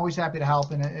 I'm always happy to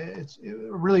help, and I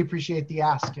really appreciate the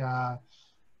ask.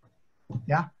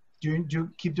 Yeah,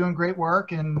 keep doing great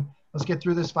work, and let's get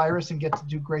through this virus and get to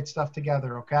do great stuff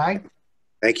together, okay?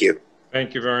 Thank you.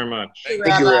 Thank you very much.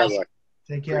 Thank you, Rabbi.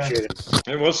 Take care. Appreciate it.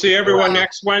 And we'll see everyone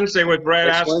next Wednesday with Brad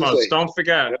Asmus. Wednesday.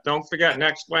 Don't forget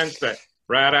next Wednesday.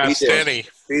 Brad Asmus. Danny.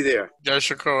 Be there.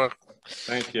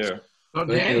 Thank you. So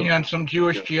Danny, on some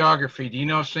Jewish geography, do you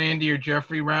know Sandy or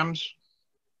Jeffrey Rems?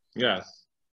 Yes.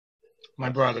 My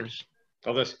brothers.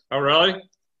 Oh, really?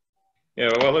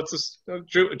 Yeah, well, it's just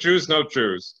Jews know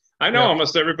Jews. I know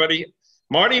almost everybody.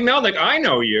 Marty Melnick, I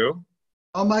know you.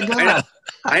 Oh, my God.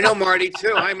 I know Marty,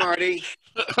 too. Hi, Marty.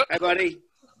 Hi, buddy.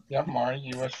 Yep,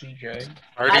 Marty, USCJ.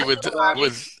 Marty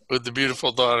with the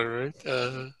beautiful daughter,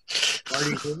 right?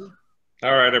 Marty.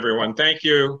 All right, everyone. Thank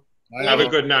you. Have a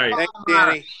good night. Thank you,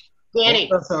 Danny. Danny.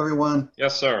 Thanks, everyone.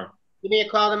 Yes, sir. Give me a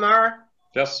call tomorrow.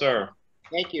 Yes, sir.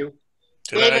 Thank you.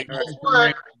 Good David,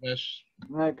 Good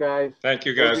night, guys. Thank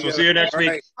you, guys. We'll see you next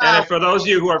week. And for those of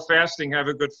you who are fasting, have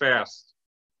a good fast.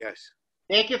 Yes.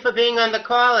 Thank you for being on the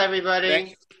call,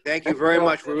 everybody. Thank you very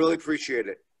much. We really appreciate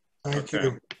it. Thank Okay.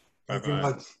 you.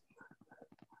 Bye-bye.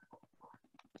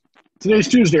 Today's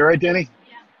Tuesday, right, Danny?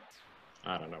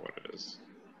 I don't know what it is.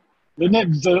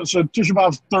 So Tisha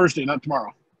B'Av's Thursday, not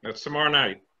tomorrow. It's tomorrow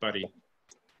night, buddy.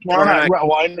 Tomorrow night.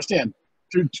 Well, I understand.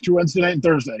 To Wednesday night and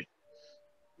Thursday.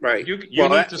 Right. You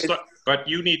need to start, but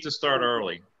you need to start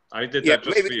early. I did that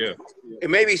just for you. It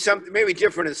may be maybe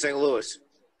different in St. Louis.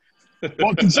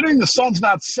 Well, considering the sun's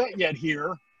not set yet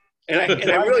here, and I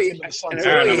really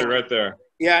right there.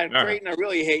 Yeah, Creighton, I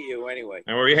really hate you anyway.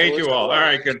 And we hate you all. All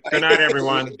right, good night,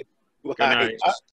 everyone. Good night.